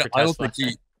so much for Tesla.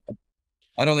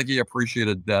 I don't think he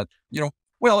appreciated that,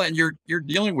 well, and you're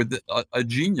dealing with a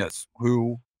genius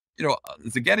who,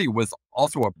 Zaghetti was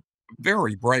also a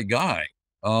very bright guy,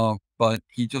 but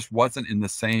he just wasn't in the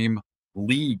same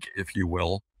league, if you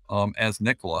will, as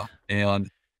Nikola. And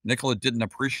Nikola didn't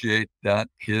appreciate that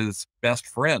his best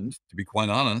friend, to be quite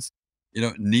honest,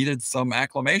 needed some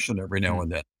acclamation every now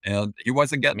and then. And he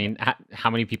wasn't getting. I mean, how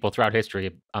many people throughout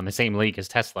history on the same league as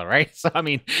Tesla, right? So, I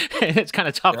mean, it's kind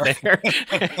of tough there.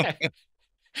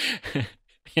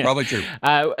 Yeah. Probably true.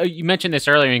 You mentioned this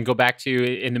earlier, and go back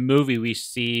to in the movie, we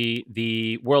see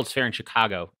the World's Fair in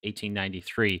Chicago,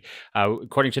 1893.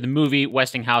 According to the movie,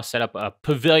 Westinghouse set up a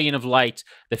pavilion of light.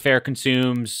 The fair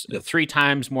consumes 3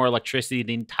 times more electricity than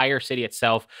the entire city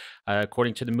itself.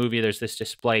 According to the movie, there's this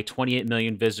display. 28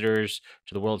 million visitors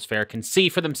to the World's Fair can see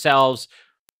for themselves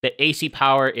that AC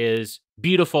power is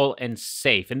beautiful and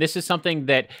safe. And this is something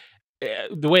that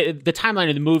the way the timeline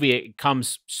of the movie, it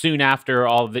comes soon after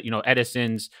all of the,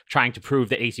 Edison's trying to prove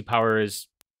that AC power is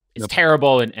it's Yep.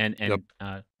 terrible and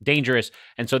Yep. dangerous.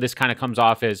 And so this kind of comes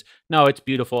off as, no, it's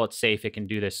beautiful, it's safe, it can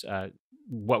do this,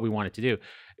 what we want it to do.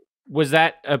 Was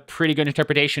that a pretty good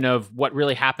interpretation of what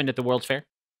really happened at the World's Fair?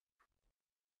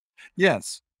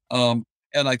 Yes. Um,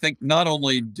 and I think not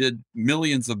only did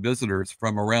millions of visitors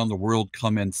from around the world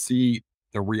come and see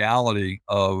the reality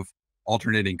of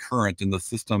alternating current in the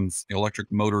systems,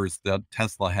 electric motors that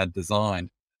Tesla had designed,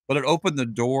 but it opened the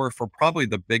door for probably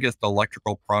the biggest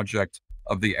electrical project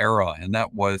of the era. And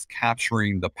that was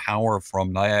capturing the power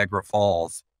from Niagara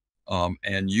Falls,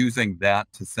 and using that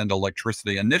to send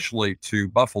electricity initially to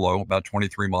Buffalo, about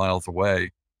 23 miles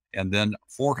away, and then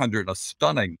a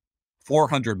stunning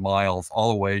 400 miles all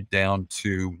the way down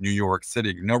to New York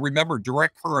City. Now, remember,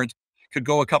 direct current could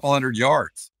go a couple hundred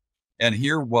yards. And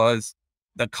here was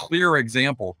the clear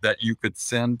example that you could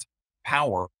send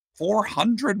power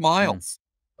 400 Mm. miles.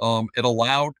 It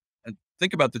allowed,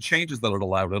 think about the changes that it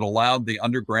allowed. It allowed the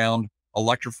underground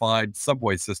electrified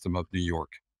subway system of New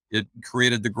York. It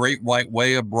created the Great White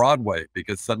Way of Broadway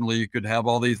because suddenly you could have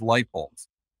all these light bulbs.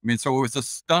 I mean, so it was a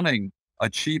stunning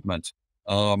achievement.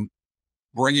 Um,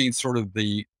 Bringing sort of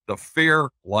the fair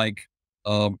like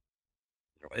um,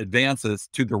 advances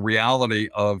to the reality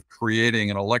of creating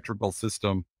an electrical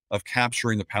system of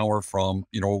capturing the power from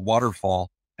a waterfall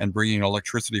and bringing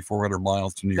electricity 400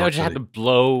 miles to New That would York just have to City.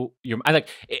 blow your I like,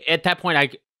 at that point,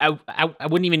 I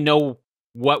wouldn't even know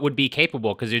what would be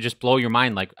capable because it would just blow your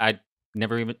mind, like, I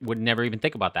would never even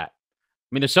think about that.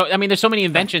 I mean, there's so many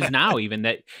inventions now even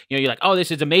that, you're like, "Oh,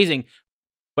 this is amazing,"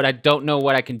 but I don't know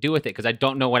what I can do with it because I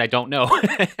don't know what I don't know.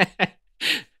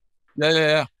 Yeah, yeah,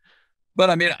 yeah. But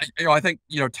I mean, I think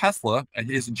Tesla,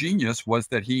 his genius was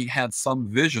that he had some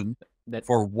vision That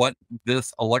for what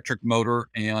this electric motor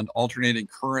and alternating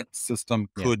current system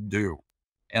Yeah. could do,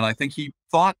 and I think he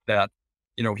thought that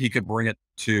he could bring it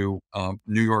to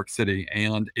New York City,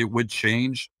 and it would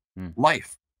change Mm.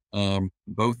 life,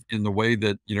 both in the way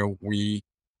that we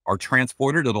are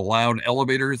transported. It allowed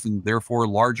elevators and therefore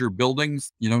larger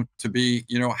buildings, to be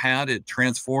had. It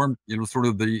transformed sort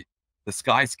of the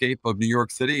skyscape of New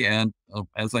York City, and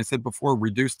as I said before,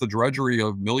 reduced the drudgery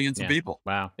of millions of Yeah. people.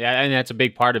 Wow. Yeah, and that's a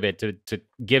big part of it to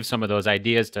give some of those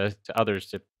ideas to others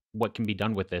to what can be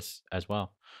done with this as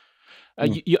well.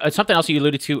 Mm, Something else you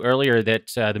alluded to earlier that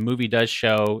the movie does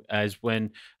show is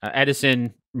when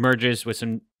Edison merges with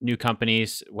some new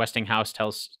companies. Westinghouse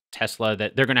tells Tesla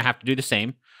that they're going to have to do the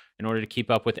same in order to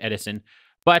keep up with Edison.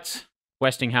 But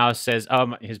Westinghouse says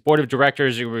his board of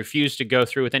directors will refuse to go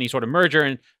through with any sort of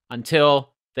merger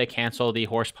until they cancel the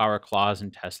horsepower clause in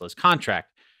Tesla's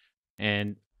contract.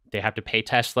 And they have to pay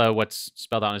Tesla what's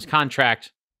spelled out in his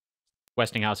contract.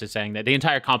 Westinghouse is saying that the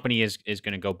entire company is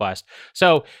going to go bust.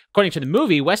 So, according to the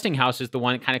movie, Westinghouse is the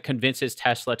one that kind of convinces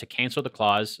Tesla to cancel the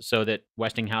clause so that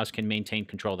Westinghouse can maintain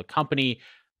control of the company.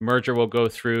 Merger will go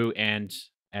through, and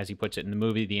as he puts it in the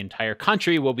movie, the entire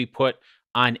country will be put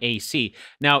on AC.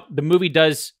 Now, the movie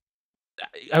does.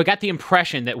 I got the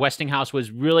impression that Westinghouse was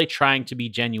really trying to be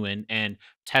genuine, and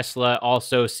Tesla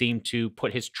also seemed to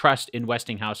put his trust in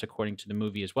Westinghouse, according to the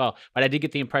movie as well. But I did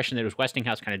get the impression that it was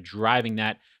Westinghouse kind of driving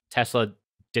that. Tesla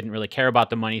didn't really care about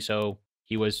the money, so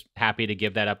he was happy to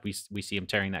give that up. We see him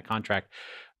tearing that contract.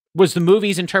 Was the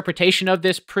movie's interpretation of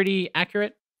this pretty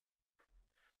accurate?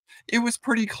 it was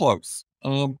pretty close.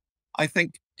 I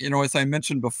think, as I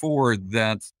mentioned before,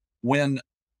 that when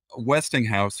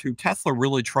Westinghouse, who Tesla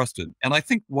really trusted, and I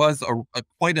think was a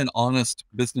quite an honest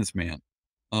businessman,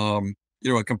 in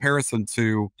comparison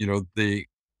to, the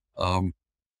um,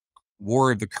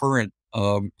 war of the current,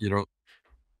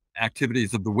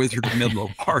 activities of the Wizard of Menlo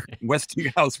Park,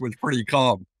 Westinghouse was pretty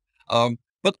calm.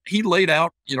 But he laid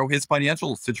out, his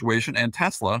financial situation, and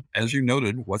Tesla, as you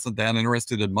noted, wasn't that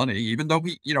interested in money, even though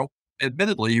he,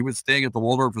 admittedly, he was staying at the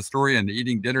Waldorf Astoria and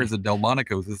eating dinners at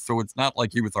Delmonico's. So it's not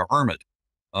like he was a hermit.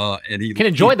 And Can he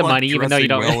enjoy the liked money even though you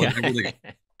dressing don't. well and everything.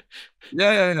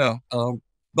 Yeah, yeah, yeah.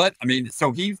 But I mean,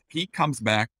 so he comes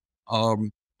back.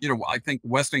 I think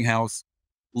Westinghouse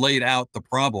laid out the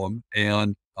problem,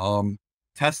 and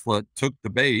Tesla took the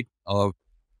bait of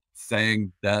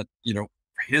saying that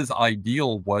his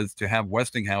ideal was to have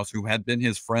Westinghouse, who had been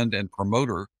his friend and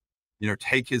promoter,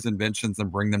 take his inventions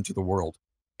and bring them to the world.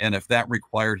 And if that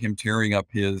required him tearing up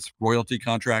his royalty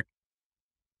contract,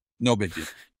 no big deal.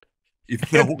 Even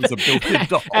though it was $1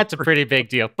 billion. That's a pretty big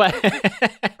deal, but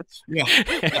Yeah,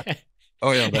 yeah.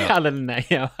 Oh yeah, that. other than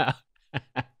that,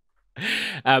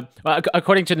 well,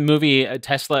 according to the movie,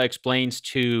 Tesla explains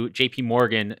to J.P.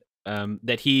 Morgan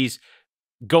that he's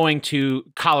going to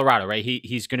Colorado, right?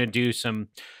 He's going to do some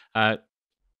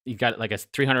you got like a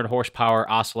 300 horsepower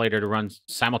oscillator to run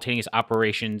simultaneous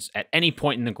operations at any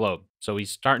point in the globe. So he's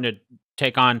starting to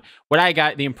take on what I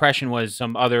got the impression was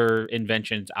some other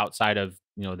inventions outside of,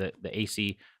 the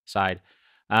AC side.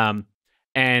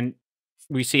 And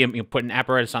we see him put an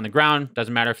apparatus on the ground.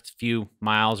 Doesn't matter if it's a few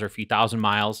miles or a few thousand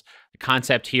miles. The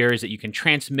concept here is that you can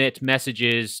transmit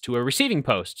messages to a receiving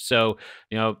post. So,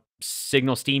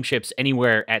 signal steamships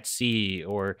anywhere at sea,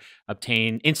 or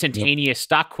obtain instantaneous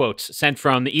stock quotes sent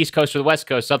from the East Coast or the West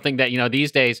Coast, something that,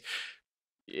 these days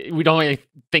we don't really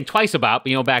think twice about,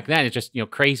 but, back then it's just,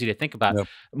 crazy to think about. Yep.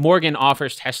 Morgan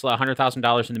offers Tesla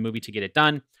 $100,000 in the movie to get it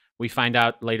done. We find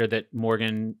out later that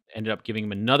Morgan ended up giving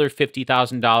him another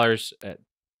 $50,000. I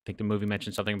think the movie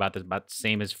mentioned something about this, about the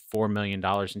same as $4 million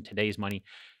in today's money.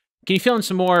 Can you fill in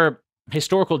some more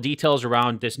historical details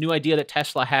around this new idea that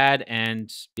Tesla had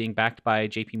and being backed by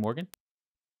JP Morgan?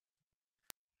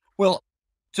 Well,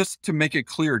 just to make it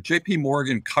clear, JP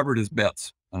Morgan covered his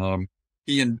bets.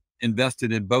 He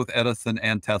invested in both Edison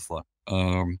and Tesla.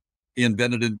 He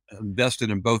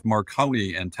invested in both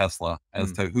Marconi and Tesla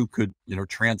as to who could,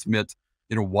 transmit,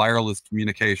 wireless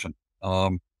communication.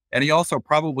 And he also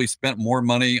probably spent more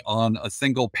money on a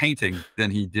single painting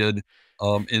than he did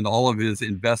in all of his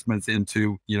investments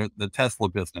into, the Tesla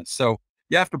business. So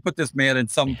you have to put this man in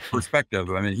some perspective.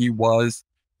 I mean, he was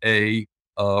a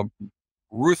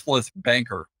ruthless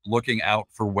banker looking out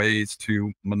for ways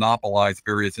to monopolize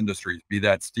various industries, be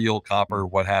that steel, copper,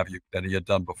 what have you, that he had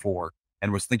done before,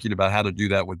 and was thinking about how to do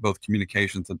that with both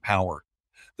communications and power.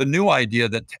 The new idea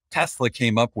that Tesla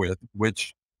came up with,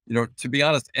 which, to be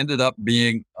honest, ended up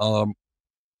being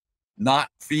not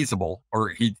feasible, or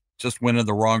he just went in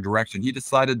the wrong direction. He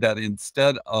decided that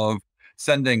instead of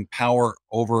sending power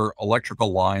over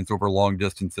electrical lines over long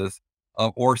distances,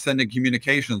 or sending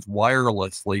communications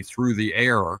wirelessly through the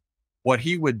air, what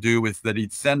he would do is that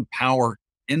he'd send power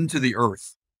into the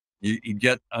earth. You'd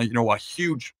get, a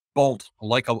huge bolt,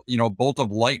 like a bolt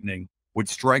of lightning would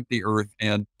strike the earth,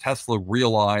 and Tesla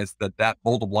realized that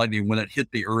bolt of lightning, when it hit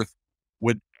the earth,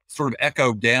 would sort of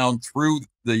echo down through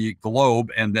the globe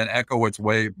and then echo its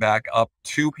way back up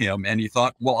to him. And he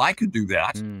thought, well, I could do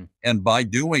that. And by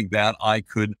doing that, I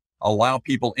could allow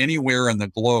people anywhere in the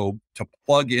globe to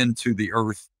plug into the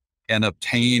earth and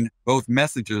obtain both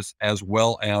messages as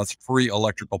well as free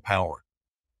electrical power.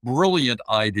 Brilliant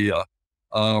idea.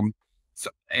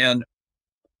 And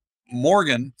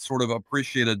Morgan sort of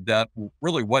appreciated that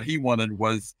really what he wanted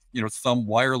was, some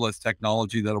wireless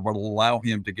technology that would allow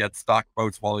him to get stock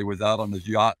quotes while he was out on his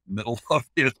yacht in the middle of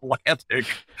the Atlantic.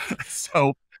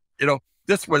 So,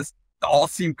 this all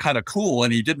seemed kind of cool,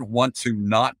 and he didn't want to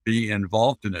not be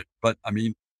involved in it. But I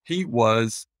mean, he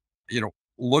was,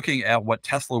 looking at what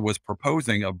Tesla was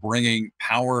proposing of bringing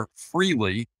power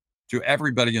freely to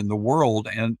everybody in the world.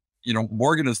 And,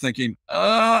 Morgan is thinking,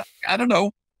 I don't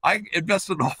know. I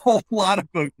invested a whole lot of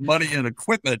money in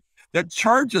equipment that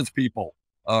charges people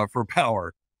for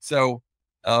power. So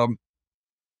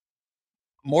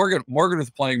Morgan is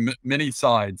playing many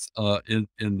sides in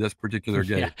this particular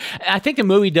game. Yeah. I think the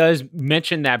movie does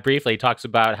mention that briefly. It talks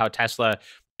about how Tesla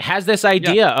has this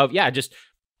idea of just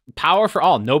power for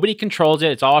all. Nobody controls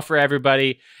it. It's all for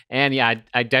everybody. And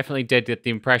I definitely did get the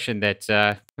impression that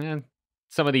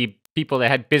some of the people that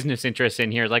had business interests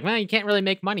in here is like, well, you can't really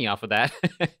make money off of that.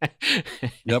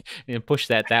 Yep. And push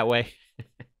that way.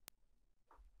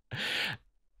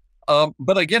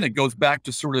 But again, it goes back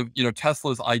to sort of,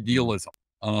 Tesla's idealism.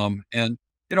 And,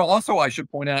 also I should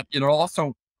point out,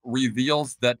 also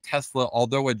reveals that Tesla,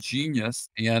 although a genius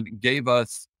and gave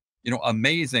us,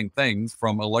 amazing things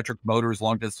from electric motors,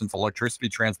 long distance electricity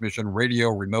transmission, radio,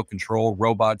 remote control,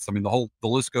 robots. I mean, the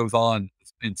list goes on.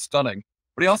 It's stunning,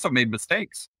 but he also made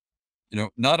mistakes.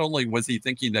 Not only was he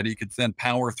thinking that he could send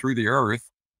power through the earth,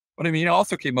 but I mean, he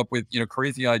also came up with,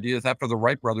 crazy ideas after the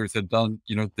Wright brothers had done,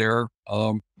 their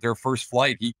first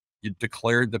flight. He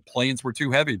declared that planes were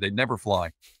too heavy. They'd never fly.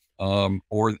 And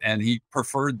he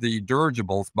preferred the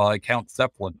dirigibles by Count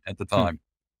Zeppelin at the time.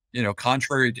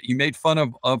 Contrary to, he made fun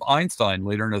of Einstein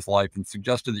later in his life and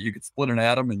suggested that you could split an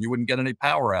atom and you wouldn't get any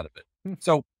power out of it.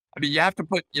 So, I mean, you have to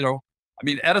put,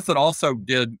 Edison also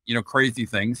did, crazy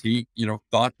things. He,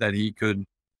 thought that he could,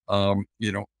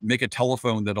 make a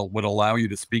telephone that would allow you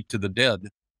to speak to the dead.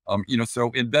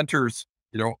 So inventors,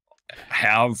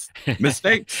 have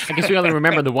mistakes. I guess we only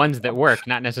remember the ones that work,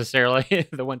 not necessarily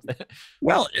the ones that.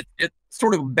 Well, it's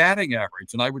sort of batting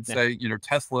average. And I would say,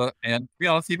 Tesla and, to be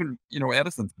honest, even,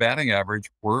 Edison's batting average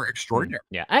were extraordinary.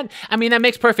 Yeah. And I mean, that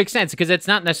makes perfect sense because it's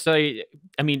not necessarily,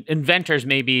 inventors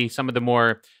may be some of the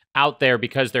more out there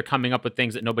because they're coming up with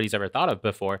things that nobody's ever thought of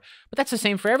before. But that's the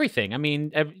same for everything. I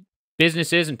mean,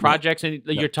 businesses and Right. projects, and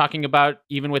Yeah. you're talking about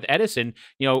even with Edison,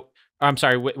 I'm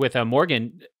sorry, with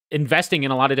Morgan investing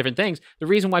in a lot of different things. The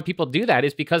reason why people do that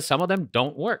is because some of them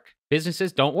don't work.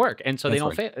 Businesses don't work, and so they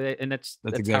That's don't right. fail. And That's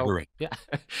that's exactly how, right. yeah,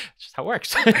 it's just how it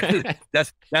works. That's how it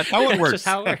That's just works.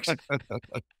 how it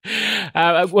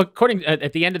works. Well, according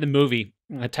at the end of the movie,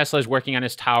 Tesla is working on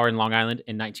his tower in Long Island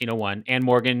in 1901. Anne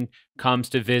Morgan comes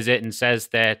to visit and says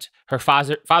that her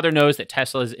father knows that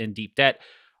Tesla is in deep debt.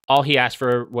 All he asked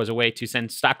for was a way to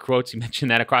send stock quotes. He mentioned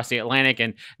that across the Atlantic.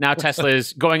 And now Tesla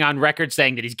is going on record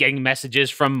saying that he's getting messages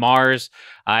from Mars.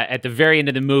 At the very end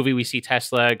of the movie, we see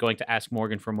Tesla going to ask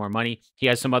Morgan for more money. He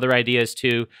has some other ideas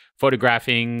too,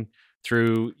 photographing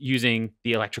through using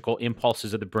the electrical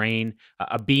impulses of the brain,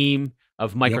 a beam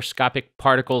of Yep. microscopic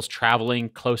particles traveling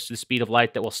close to the speed of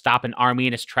light that will stop an army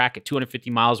in its track at 250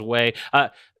 miles away,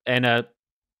 and a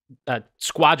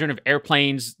squadron of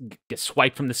airplanes get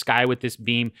swiped from the sky with this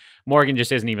beam. Morgan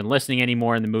just isn't even listening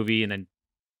anymore in the movie, and then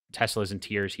Tesla's in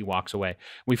tears. He walks away.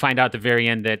 We find out at the very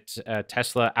end that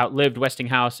Tesla outlived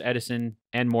Westinghouse, Edison,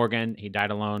 and Morgan. He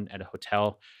died alone at a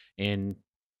hotel in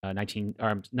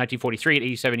 1943 at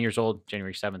 87 years old,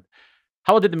 January 7th.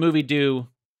 How well did the movie do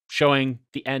showing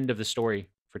the end of the story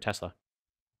for Tesla?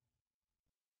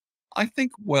 I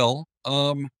think, well,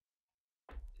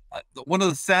 one of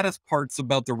the saddest parts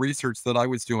about the research that I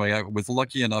was doing, I was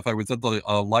lucky enough, I was at the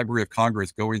Library of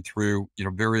Congress going through,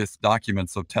 various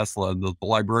documents of Tesla, and the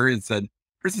librarian said,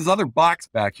 "There's this other box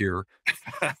back here,"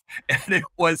 and it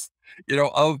was,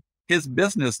 of his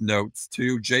business notes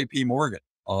to J.P. Morgan,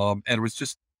 and it was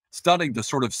just stunning to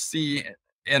sort of see,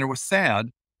 and it was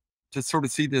sad to sort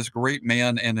of see this great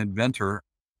man and inventor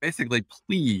basically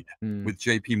plead Mm, with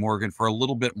JP Morgan for a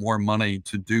little bit more money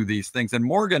to do these things. And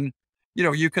Morgan,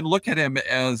 you can look at him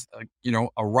as,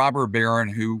 a robber baron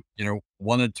who,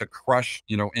 wanted to crush,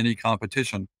 any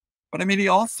competition. But I mean, he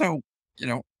also,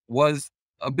 was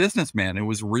a businessman and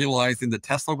was realizing that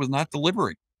Tesla was not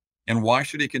delivering. And why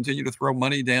should he continue to throw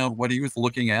money down what he was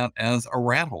looking at as a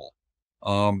rat hole?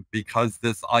 Because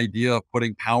this idea of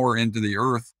putting power into the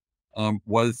earth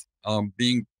was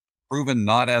being proven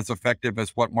not as effective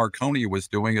as what Marconi was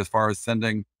doing as far as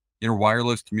sending,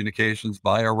 wireless communications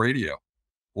via radio,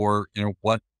 or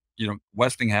what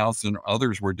Westinghouse and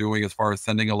others were doing as far as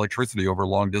sending electricity over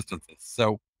long distances.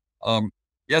 So,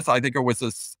 yes, I think it was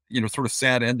this sort of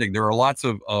sad ending. There are lots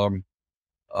of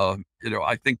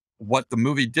I think what the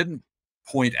movie didn't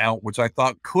point out, which I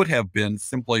thought could have been,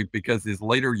 simply because his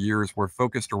later years were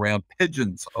focused around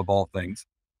pigeons of all things.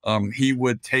 He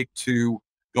would take to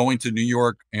going to New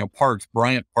York, parks,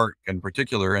 Bryant Park in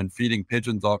particular, and feeding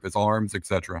pigeons off his arms,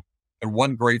 etc. And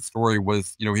one great story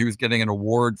was, he was getting an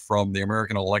award from the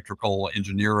American Electrical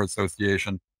Engineer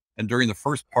Association. And during the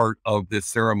first part of this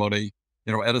ceremony,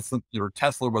 Edison,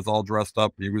 Tesla was all dressed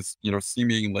up. He was,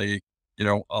 seemingly,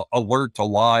 alert,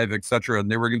 alive, etc. And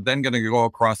they were then going to go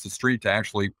across the street to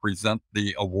actually present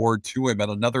the award to him at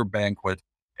another banquet,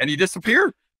 and he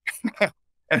disappeared.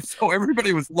 And so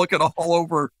everybody was looking all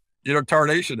over,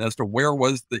 tarnation as to where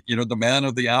was the man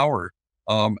of the hour.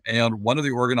 And one of the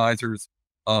organizers,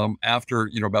 after,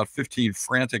 about 15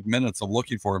 frantic minutes of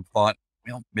looking for him, thought,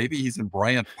 well, maybe he's in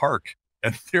Bryant Park.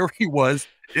 And there he was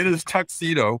in his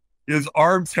tuxedo, his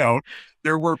arms out.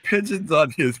 There were pigeons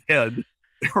on his head.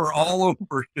 They were all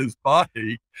over his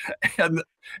body. And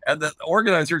the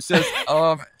organizer says,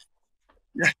 yeah,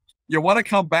 you want to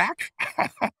come back?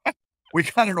 We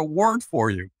got an award for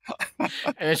you. and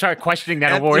they start questioning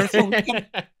that And award.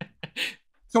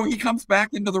 so he comes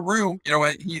back into the room,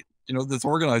 and this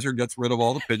organizer gets rid of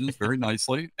all the pigeons very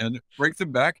nicely and brings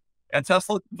him back. And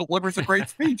Tesla delivers a great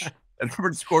speech. And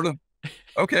everyone's sort of,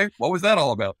 okay, what was that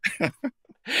all about?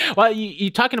 Well, you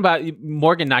talking about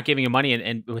Morgan not giving him money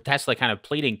and with Tesla kind of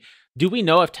pleading. Do we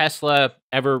know if Tesla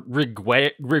ever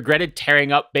regretted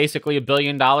tearing up basically $1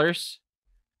 billion,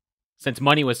 since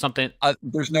money was something?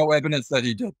 There's no evidence that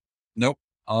he did. Nope.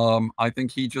 I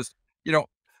think he just,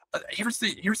 here's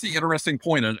the interesting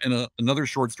point in another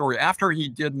short story. After he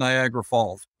did Niagara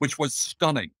Falls, which was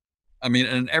stunning, I mean,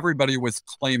 and everybody was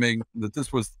claiming that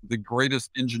this was the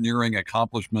greatest engineering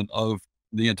accomplishment of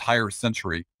the entire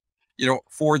century.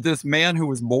 For this man who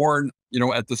was born,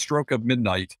 at the stroke of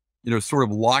midnight, sort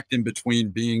of locked in between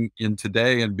being in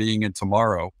today and being in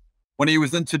tomorrow. When he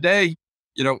was in today,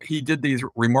 he did these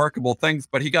remarkable things,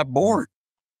 but he got bored.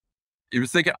 He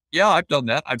was thinking, yeah, I've done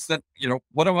that. I've sent,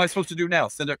 what am I supposed to do now?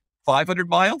 Send it 500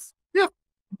 miles? Yeah,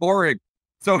 boring.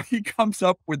 So he comes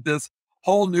up with this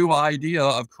whole new idea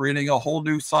of creating a whole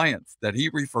new science that he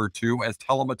referred to as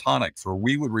telemetonics, or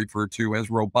we would refer to as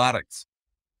robotics.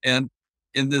 And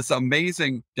in this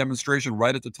amazing demonstration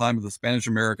right at the time of the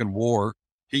Spanish-American War,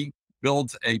 he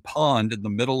builds a pond in the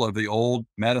middle of the old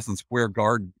Madison Square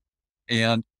Garden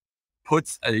and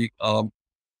puts a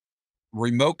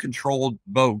remote controlled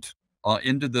boat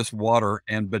into this water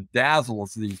and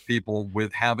bedazzles these people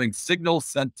with having signals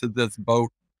sent to this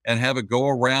boat and have it go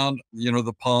around,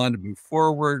 the pond, move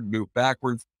forward, move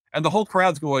backwards. And the whole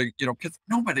crowd's going, because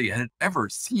nobody had ever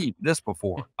seen this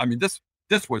before. I mean, this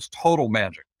was total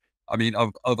magic. I mean,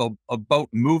 of a boat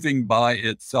moving by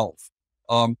itself.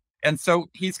 And so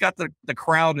he's got the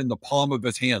crowd in the palm of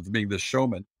his hands, being the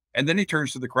showman. And then he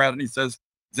turns to the crowd and he says,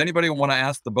 does anybody want to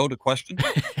ask the boat a question?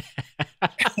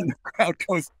 And the crowd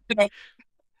goes,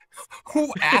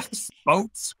 who asks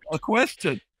boats a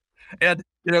question? And,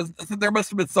 there must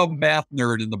have been some math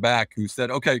nerd in the back who said,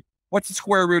 okay, what's the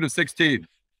square root of 16?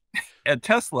 And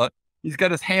Tesla, he's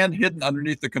got his hand hidden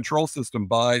underneath the control system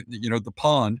by, the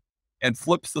pond, and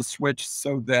flips the switch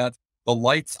so that the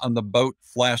lights on the boat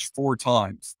flash 4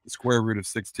 times, the square root of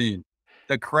 16.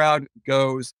 The crowd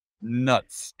goes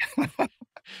nuts.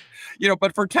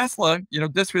 But for Tesla,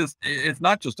 it's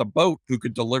not just a boat who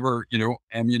could deliver,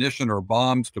 ammunition or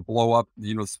bombs to blow up,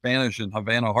 Spanish in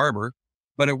Havana Harbor,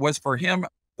 but it was for him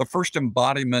the first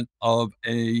embodiment of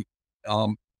a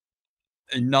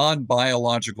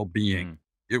non-biological being. Mm.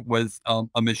 It was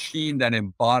a machine that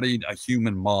embodied a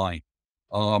human mind.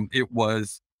 It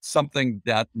was something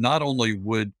that not only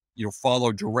would,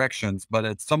 follow directions, but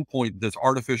at some point, this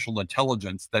artificial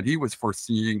intelligence that he was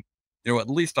foreseeing, at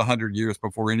least 100 years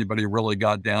before anybody really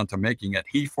got down to making it,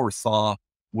 he foresaw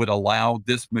would allow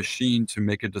this machine to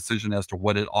make a decision as to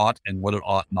what it ought and what it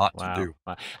ought not to do.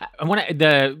 Wow. I want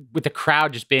with the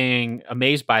crowd just being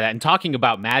amazed by that and talking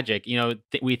about magic.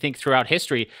 We think throughout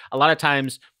history, a lot of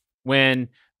times when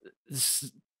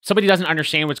somebody doesn't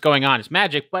understand what's going on, it's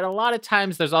magic, but a lot of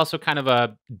times there's also kind of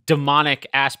a demonic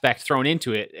aspect thrown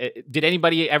into it. Did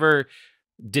anybody ever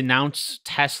denounce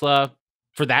Tesla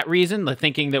for that reason, the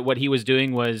thinking that what he was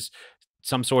doing was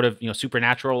some sort of,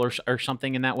 supernatural or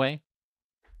something in that way?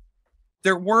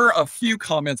 There were a few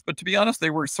comments, but to be honest, they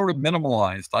were sort of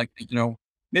minimalized. Like,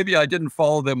 maybe I didn't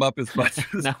follow them up as much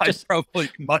as No, I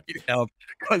probably might have,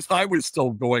 because I was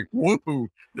still going, woo,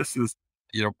 this is,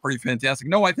 pretty fantastic.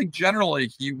 No, I think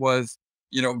generally he was,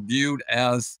 viewed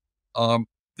as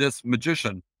this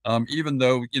magician, even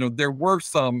though, there were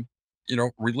some,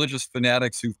 religious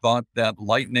fanatics who thought that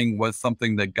lightning was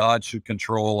something that God should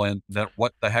control and that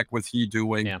what the heck was he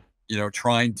doing? Yeah.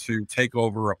 Trying to take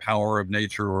over a power of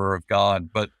nature or of God.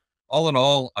 But all in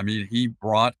all, I mean, he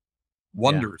brought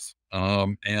wonders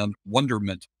and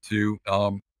wonderment to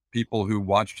people who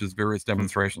watched his various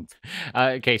demonstrations.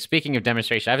 Okay, speaking of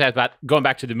demonstration, I've had about going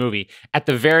back to the movie. At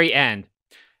the very end,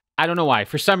 I don't know why.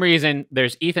 For some reason,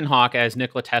 there's Ethan Hawke as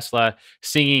Nikola Tesla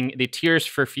singing the Tears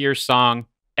for Fears song.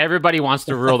 Everybody wants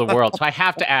to rule the world. So I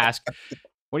have to ask,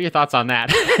 what are your thoughts on that?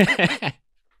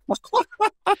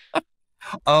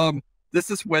 This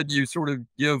is when you sort of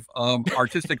give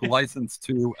artistic license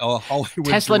to Hollywood.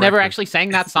 Tesla never directors. actually sang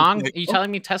that song? Are you telling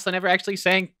me Tesla never actually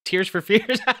sang Tears for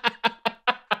Fears?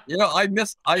 I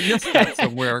missed that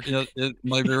somewhere in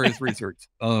my various research.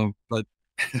 But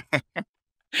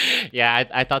yeah,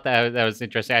 I thought that was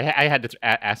interesting. I had to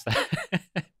ask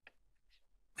that.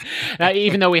 Now,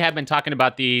 even though we have been talking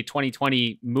about the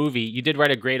 2020 movie, you did write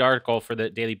a great article for the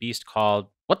Daily Beast called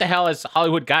 "What the Hell Has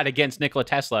Hollywood Got Against Nikola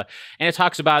Tesla?" And it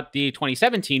talks about the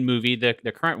 2017 movie, the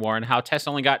current war, and how Tesla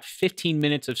only got 15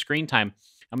 minutes of screen time.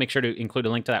 I'll make sure to include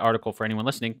a link to that article for anyone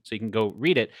listening so you can go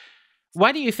read it.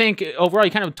 Why do you think, overall,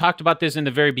 you kind of talked about this in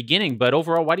the very beginning, but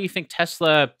overall, why do you think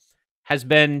Tesla has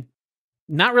been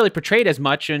not really portrayed as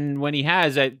much, and when he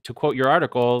has, to quote your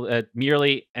article,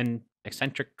 merely an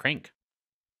eccentric crank?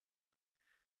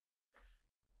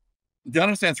 the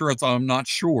honest answer is I'm not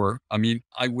sure. I mean,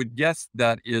 I would guess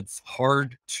that it's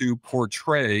hard to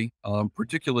portray,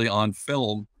 particularly on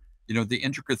film, the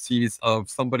intricacies of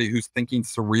somebody who's thinking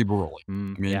cerebrally. I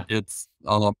mean, Yeah. it's,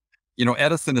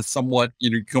 Edison is somewhat,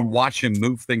 you can watch him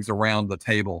move things around the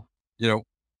table.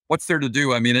 What's there to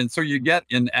do? I mean, and so you get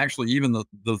in actually even the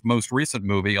most recent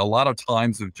movie, a lot of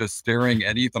times of just staring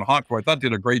at Ethan Hawke, who I thought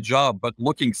did a great job, but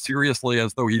looking seriously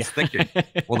as though he's thinking.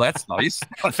 Well, that's nice.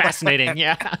 Fascinating.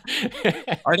 Yeah.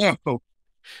 I know.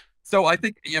 So I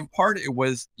think in part it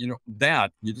was,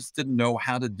 that you just didn't know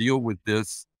how to deal with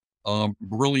this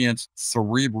brilliant,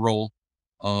 cerebral,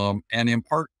 and in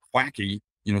part quacky,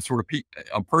 sort of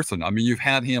a person. I mean, you've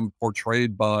had him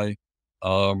portrayed by,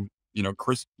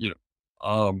 Chris,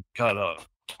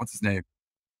 what's his name?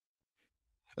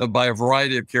 By a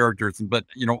variety of characters, but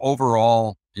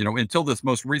overall, until this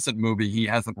most recent movie, he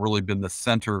hasn't really been the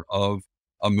center of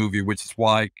a movie, which is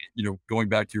why, going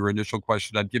back to your initial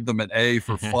question, I'd give them an A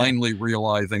for finally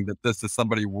realizing that this is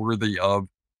somebody worthy of,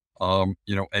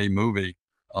 a movie.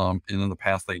 And in the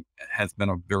past, they has been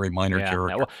a very minor Yeah.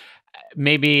 character. Well,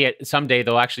 maybe someday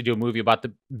they'll actually do a movie about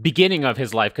the beginning of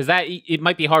his life, because it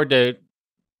might be hard to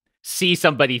see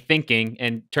somebody thinking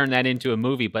and turn that into a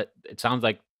movie. But it sounds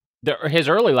like his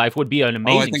early life would be an Oh,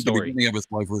 I amazing think the story. beginning of his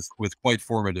life was quite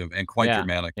formative and quite Yeah.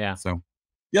 dramatic. Yeah. So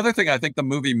the other thing I think the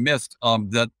movie missed,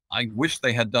 that I wish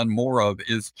they had done more of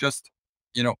is just,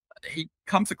 he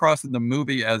comes across in the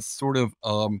movie as sort of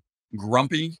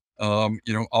grumpy,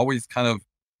 always kind of,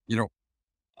 you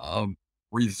know,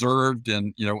 reserved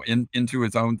and, into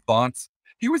his own thoughts.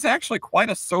 He was actually quite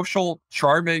a social,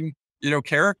 charming,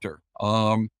 character.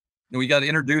 We got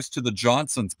introduced to the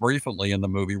Johnsons briefly in the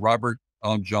movie. Robert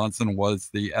Johnson was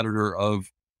the editor of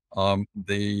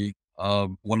the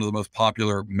one of the most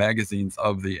popular magazines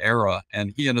of the era,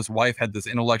 and he and his wife had this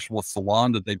intellectual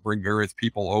salon that they'd bring various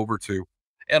people over to.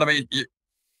 And I mean,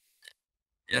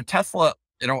 Tesla,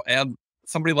 and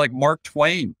somebody like Mark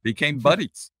Twain became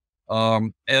buddies.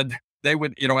 And they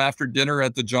would, after dinner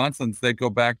at the Johnsons, they'd go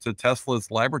back to Tesla's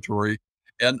laboratory,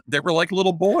 and they were like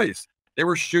little boys. They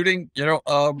were shooting,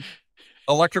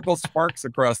 electrical sparks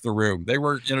across the room. They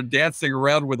were, dancing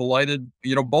around with lighted,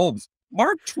 bulbs.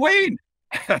 Mark Twain.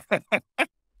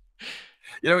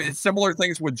 It's similar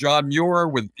things with John Muir,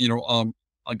 with,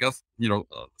 I guess,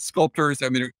 sculptors. I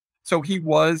mean, so he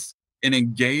was an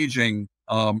engaging,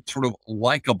 sort of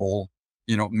likable,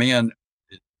 man,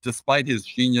 despite his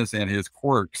genius and his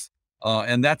quirks.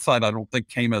 And that side, I don't think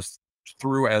came us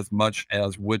through as much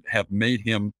as would have made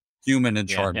him human and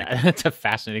charming. Yeah, that's a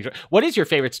fascinating story. What is your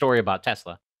favorite story about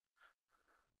Tesla?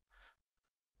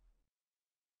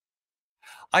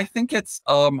 I think it's,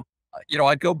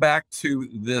 I'd go back to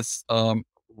this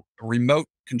remote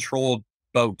controlled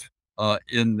boat um,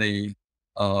 in the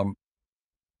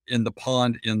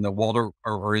pond in the Walter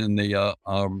or in the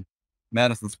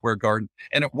Madison Square Garden.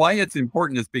 And why it's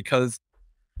important is because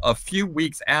a few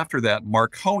weeks after that,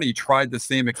 Marconi tried the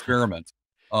same experiment,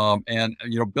 and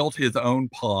built his own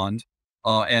pond.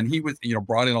 And he was,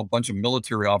 brought in a bunch of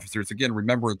military officers. Again,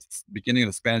 remember it's the beginning of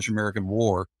the Spanish-American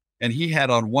War, and he had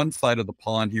on one side of the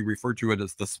pond, he referred to it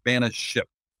as the Spanish ship,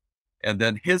 and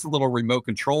then his little remote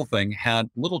control thing had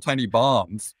little tiny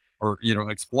bombs or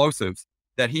explosives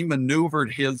that he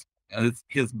maneuvered his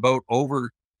boat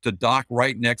over to dock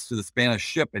right next to the Spanish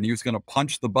ship, and he was going to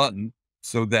punch the button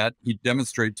so that he'd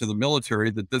demonstrate to the military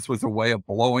that this was a way of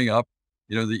blowing up,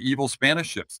 the evil Spanish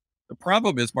ships. The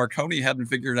problem is Marconi hadn't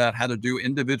figured out how to do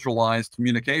individualized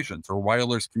communications or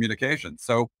wireless communications.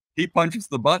 So he punches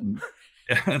the button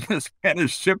and the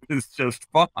Spanish ship is just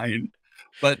fine.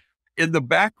 But in the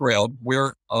background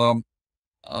where,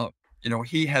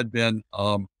 he had been,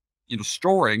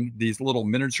 storing these little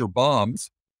miniature bombs,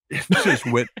 it just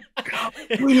went,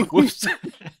 Whoops.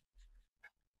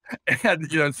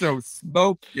 and, so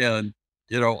smoke and,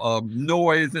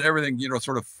 noise and everything,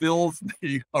 sort of fills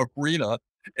the arena.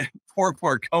 And poor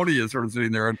Marconi is sort of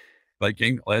sitting there and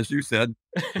thinking, as you said,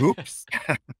 oops.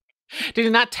 Did he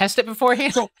not test it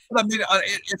beforehand? So, I mean,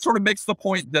 it sort of makes the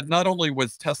point that not only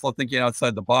was Tesla thinking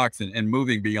outside the box and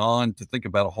moving beyond to think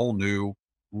about a whole new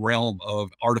realm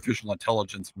of artificial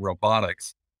intelligence and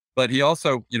robotics, but he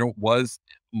also, was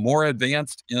more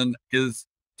advanced in his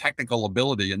technical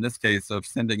ability, in this case of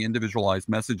sending individualized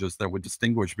messages that would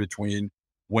distinguish between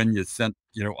when you sent,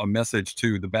 a message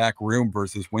to the back room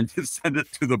versus when you send it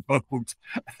to the boat.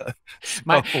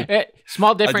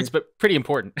 Small difference, but pretty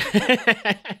important.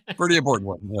 Pretty important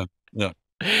one. Yeah.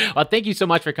 Yeah. Well, thank you so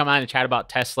much for coming on and chat about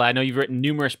Tesla. I know you've written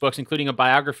numerous books, including a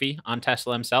biography on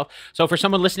Tesla himself. So for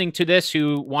someone listening to this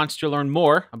who wants to learn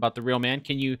more about the real man,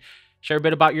 can you share a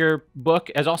bit about your book,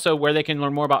 as also where they can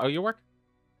learn more about your work?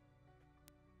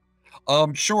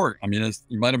 Sure. I mean, as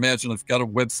you might imagine, I've got a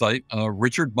website,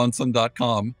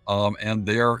 richardmunson.com, and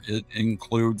there it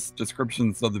includes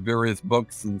descriptions of the various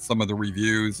books and some of the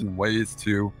reviews and ways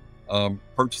to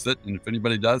purchase it. And if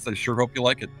anybody does, I sure hope you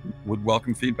like it. Would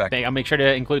welcome feedback. I'll make sure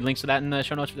to include links to that in the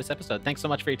show notes for this episode. Thanks so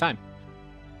much for your time.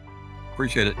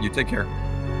 Appreciate it. You take care.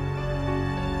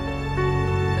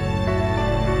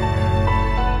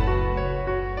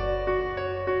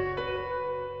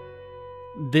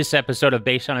 This episode of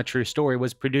Based on a True Story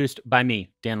was produced by me,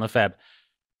 Dan Lefebvre.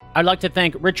 I'd like to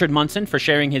thank Richard Munson for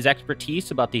sharing his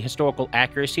expertise about the historical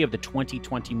accuracy of the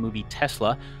 2020 movie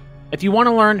Tesla. If you want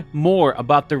to learn more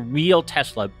about the real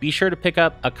Tesla, be sure to pick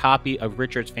up a copy of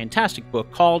Richard's fantastic book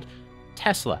called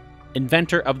Tesla,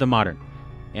 Inventor of the Modern.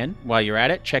 And while you're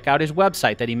at it, check out his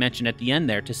website that he mentioned at the end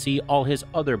there to see all his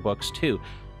other books too.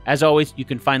 As always, you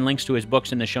can find links to his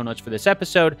books in the show notes for this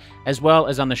episode, as well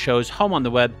as on the show's home on the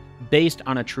web,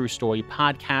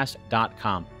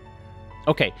 basedonatruestorypodcast.com.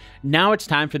 Okay, now it's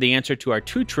time for the answer to our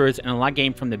 2 truths and a lie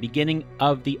game from the beginning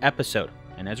of the episode.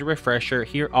 And as a refresher,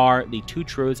 here are the 2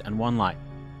 truths and 1 lie.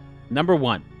 Number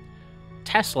 1,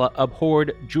 Tesla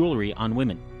abhorred jewelry on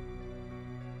women.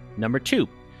 Number 2,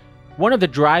 one of the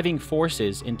driving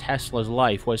forces in Tesla's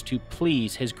life was to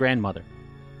please his grandmother.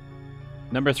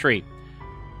 Number 3,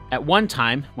 at one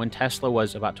time, when Tesla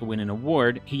was about to win an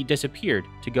award, he disappeared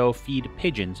to go feed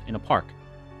pigeons in a park.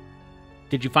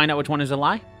 Did you find out which one is a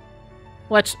lie?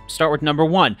 Let's start with number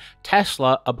 1.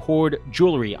 Tesla abhorred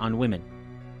jewelry on women.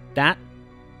 That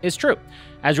is true.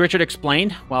 As Richard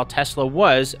explained, while Tesla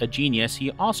was a genius,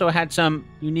 he also had some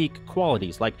unique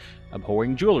qualities, like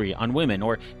abhorring jewelry on women,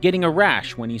 or getting a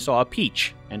rash when he saw a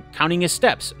peach, and counting his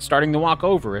steps, starting to walk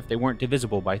over if they weren't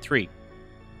divisible by 3.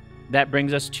 That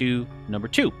brings us to number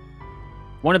 2.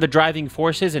 One of the driving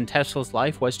forces in Tesla's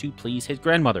life was to please his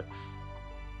grandmother.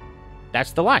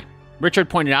 That's the lie. Richard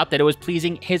pointed out that it was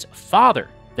pleasing his father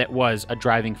that was a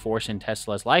driving force in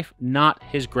Tesla's life, not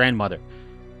his grandmother.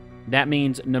 That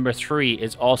means number 3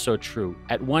 is also true.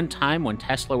 At one time, when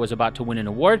Tesla was about to win an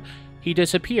award, he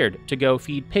disappeared to go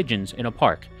feed pigeons in a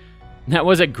park. That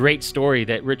was a great story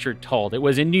that Richard told. It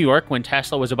was in New York when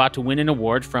Tesla was about to win an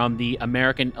award from the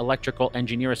American Electrical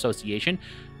Engineer Association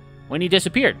when he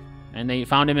disappeared. And they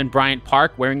found him in Bryant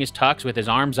Park wearing his tux with his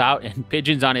arms out and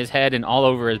pigeons on his head and all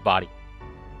over his body.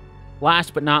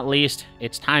 Last but not least,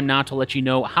 it's time now to let you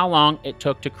know how long it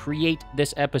took to create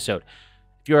this episode.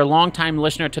 If you're a longtime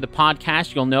listener to the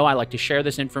podcast, you'll know I like to share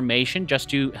this information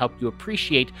just to help you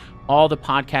appreciate all the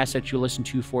podcasts that you listen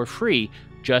to for free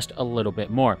just a little bit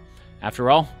more.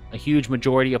 After all, a huge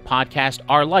majority of podcasts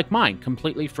are like mine,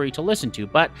 completely free to listen to,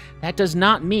 but that does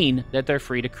not mean that they're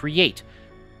free to create.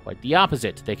 Quite the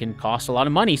opposite. They can cost a lot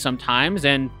of money sometimes,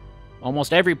 and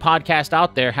almost every podcast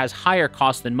out there has higher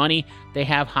cost than money. They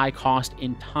have high cost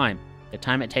in time. The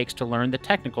time it takes to learn the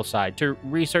technical side, to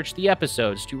research the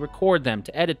episodes, to record them,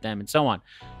 to edit them, and so on.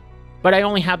 But I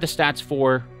only have the stats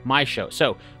for my show.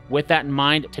 So with that in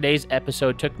mind, today's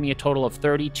episode took me a total of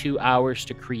 32 hours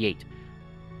to create.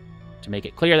 To make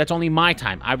it clear, that's only my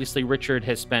time. Obviously, Richard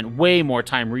has spent way more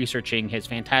time researching his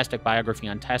fantastic biography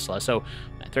on Tesla, so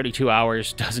 32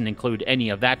 hours doesn't include any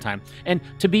of that time. And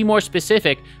to be more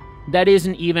specific, that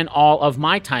isn't even all of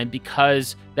my time,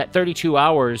 because that 32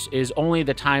 hours is only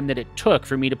the time that it took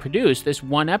for me to produce this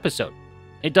one episode.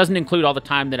 It doesn't include all the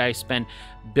time that I spent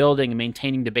building and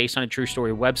maintaining the Based on a True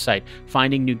Story website,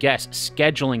 finding new guests,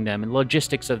 scheduling them, and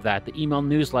logistics of that, the email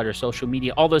newsletter, social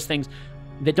media, all those things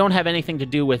that don't have anything to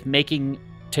do with making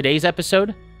today's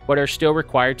episode, but are still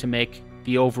required to make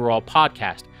the overall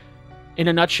podcast. In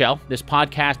a nutshell, this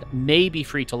podcast may be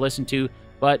free to listen to,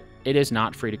 but it is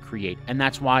not free to create. And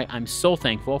that's why I'm so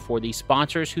thankful for the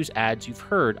sponsors whose ads you've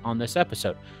heard on this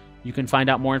episode. You can find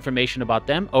out more information about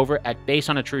them over at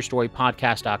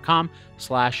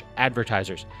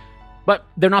basedonatruestorypodcast.com/advertisers. But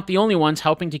they're not the only ones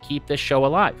helping to keep this show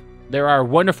alive. There are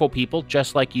wonderful people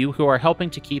just like you who are helping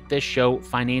to keep this show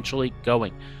financially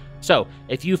going. So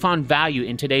if you found value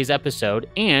in today's episode,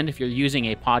 and if you're using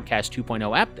a Podcast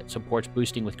 2.0 app that supports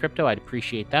boosting with crypto, I'd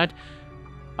appreciate that.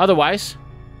 Otherwise,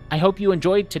 I hope you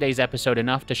enjoyed today's episode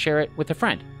enough to share it with a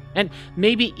friend. And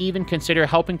maybe even consider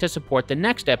helping to support the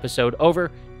next episode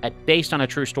over at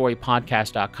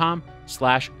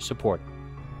basedonatruestorypodcast.com/support.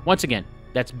 Once again,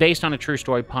 that's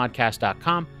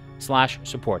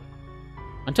basedonatruestorypodcast.com/support.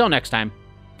 Until next time,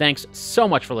 thanks so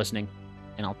much for listening,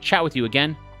 and I'll chat with you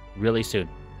again really soon.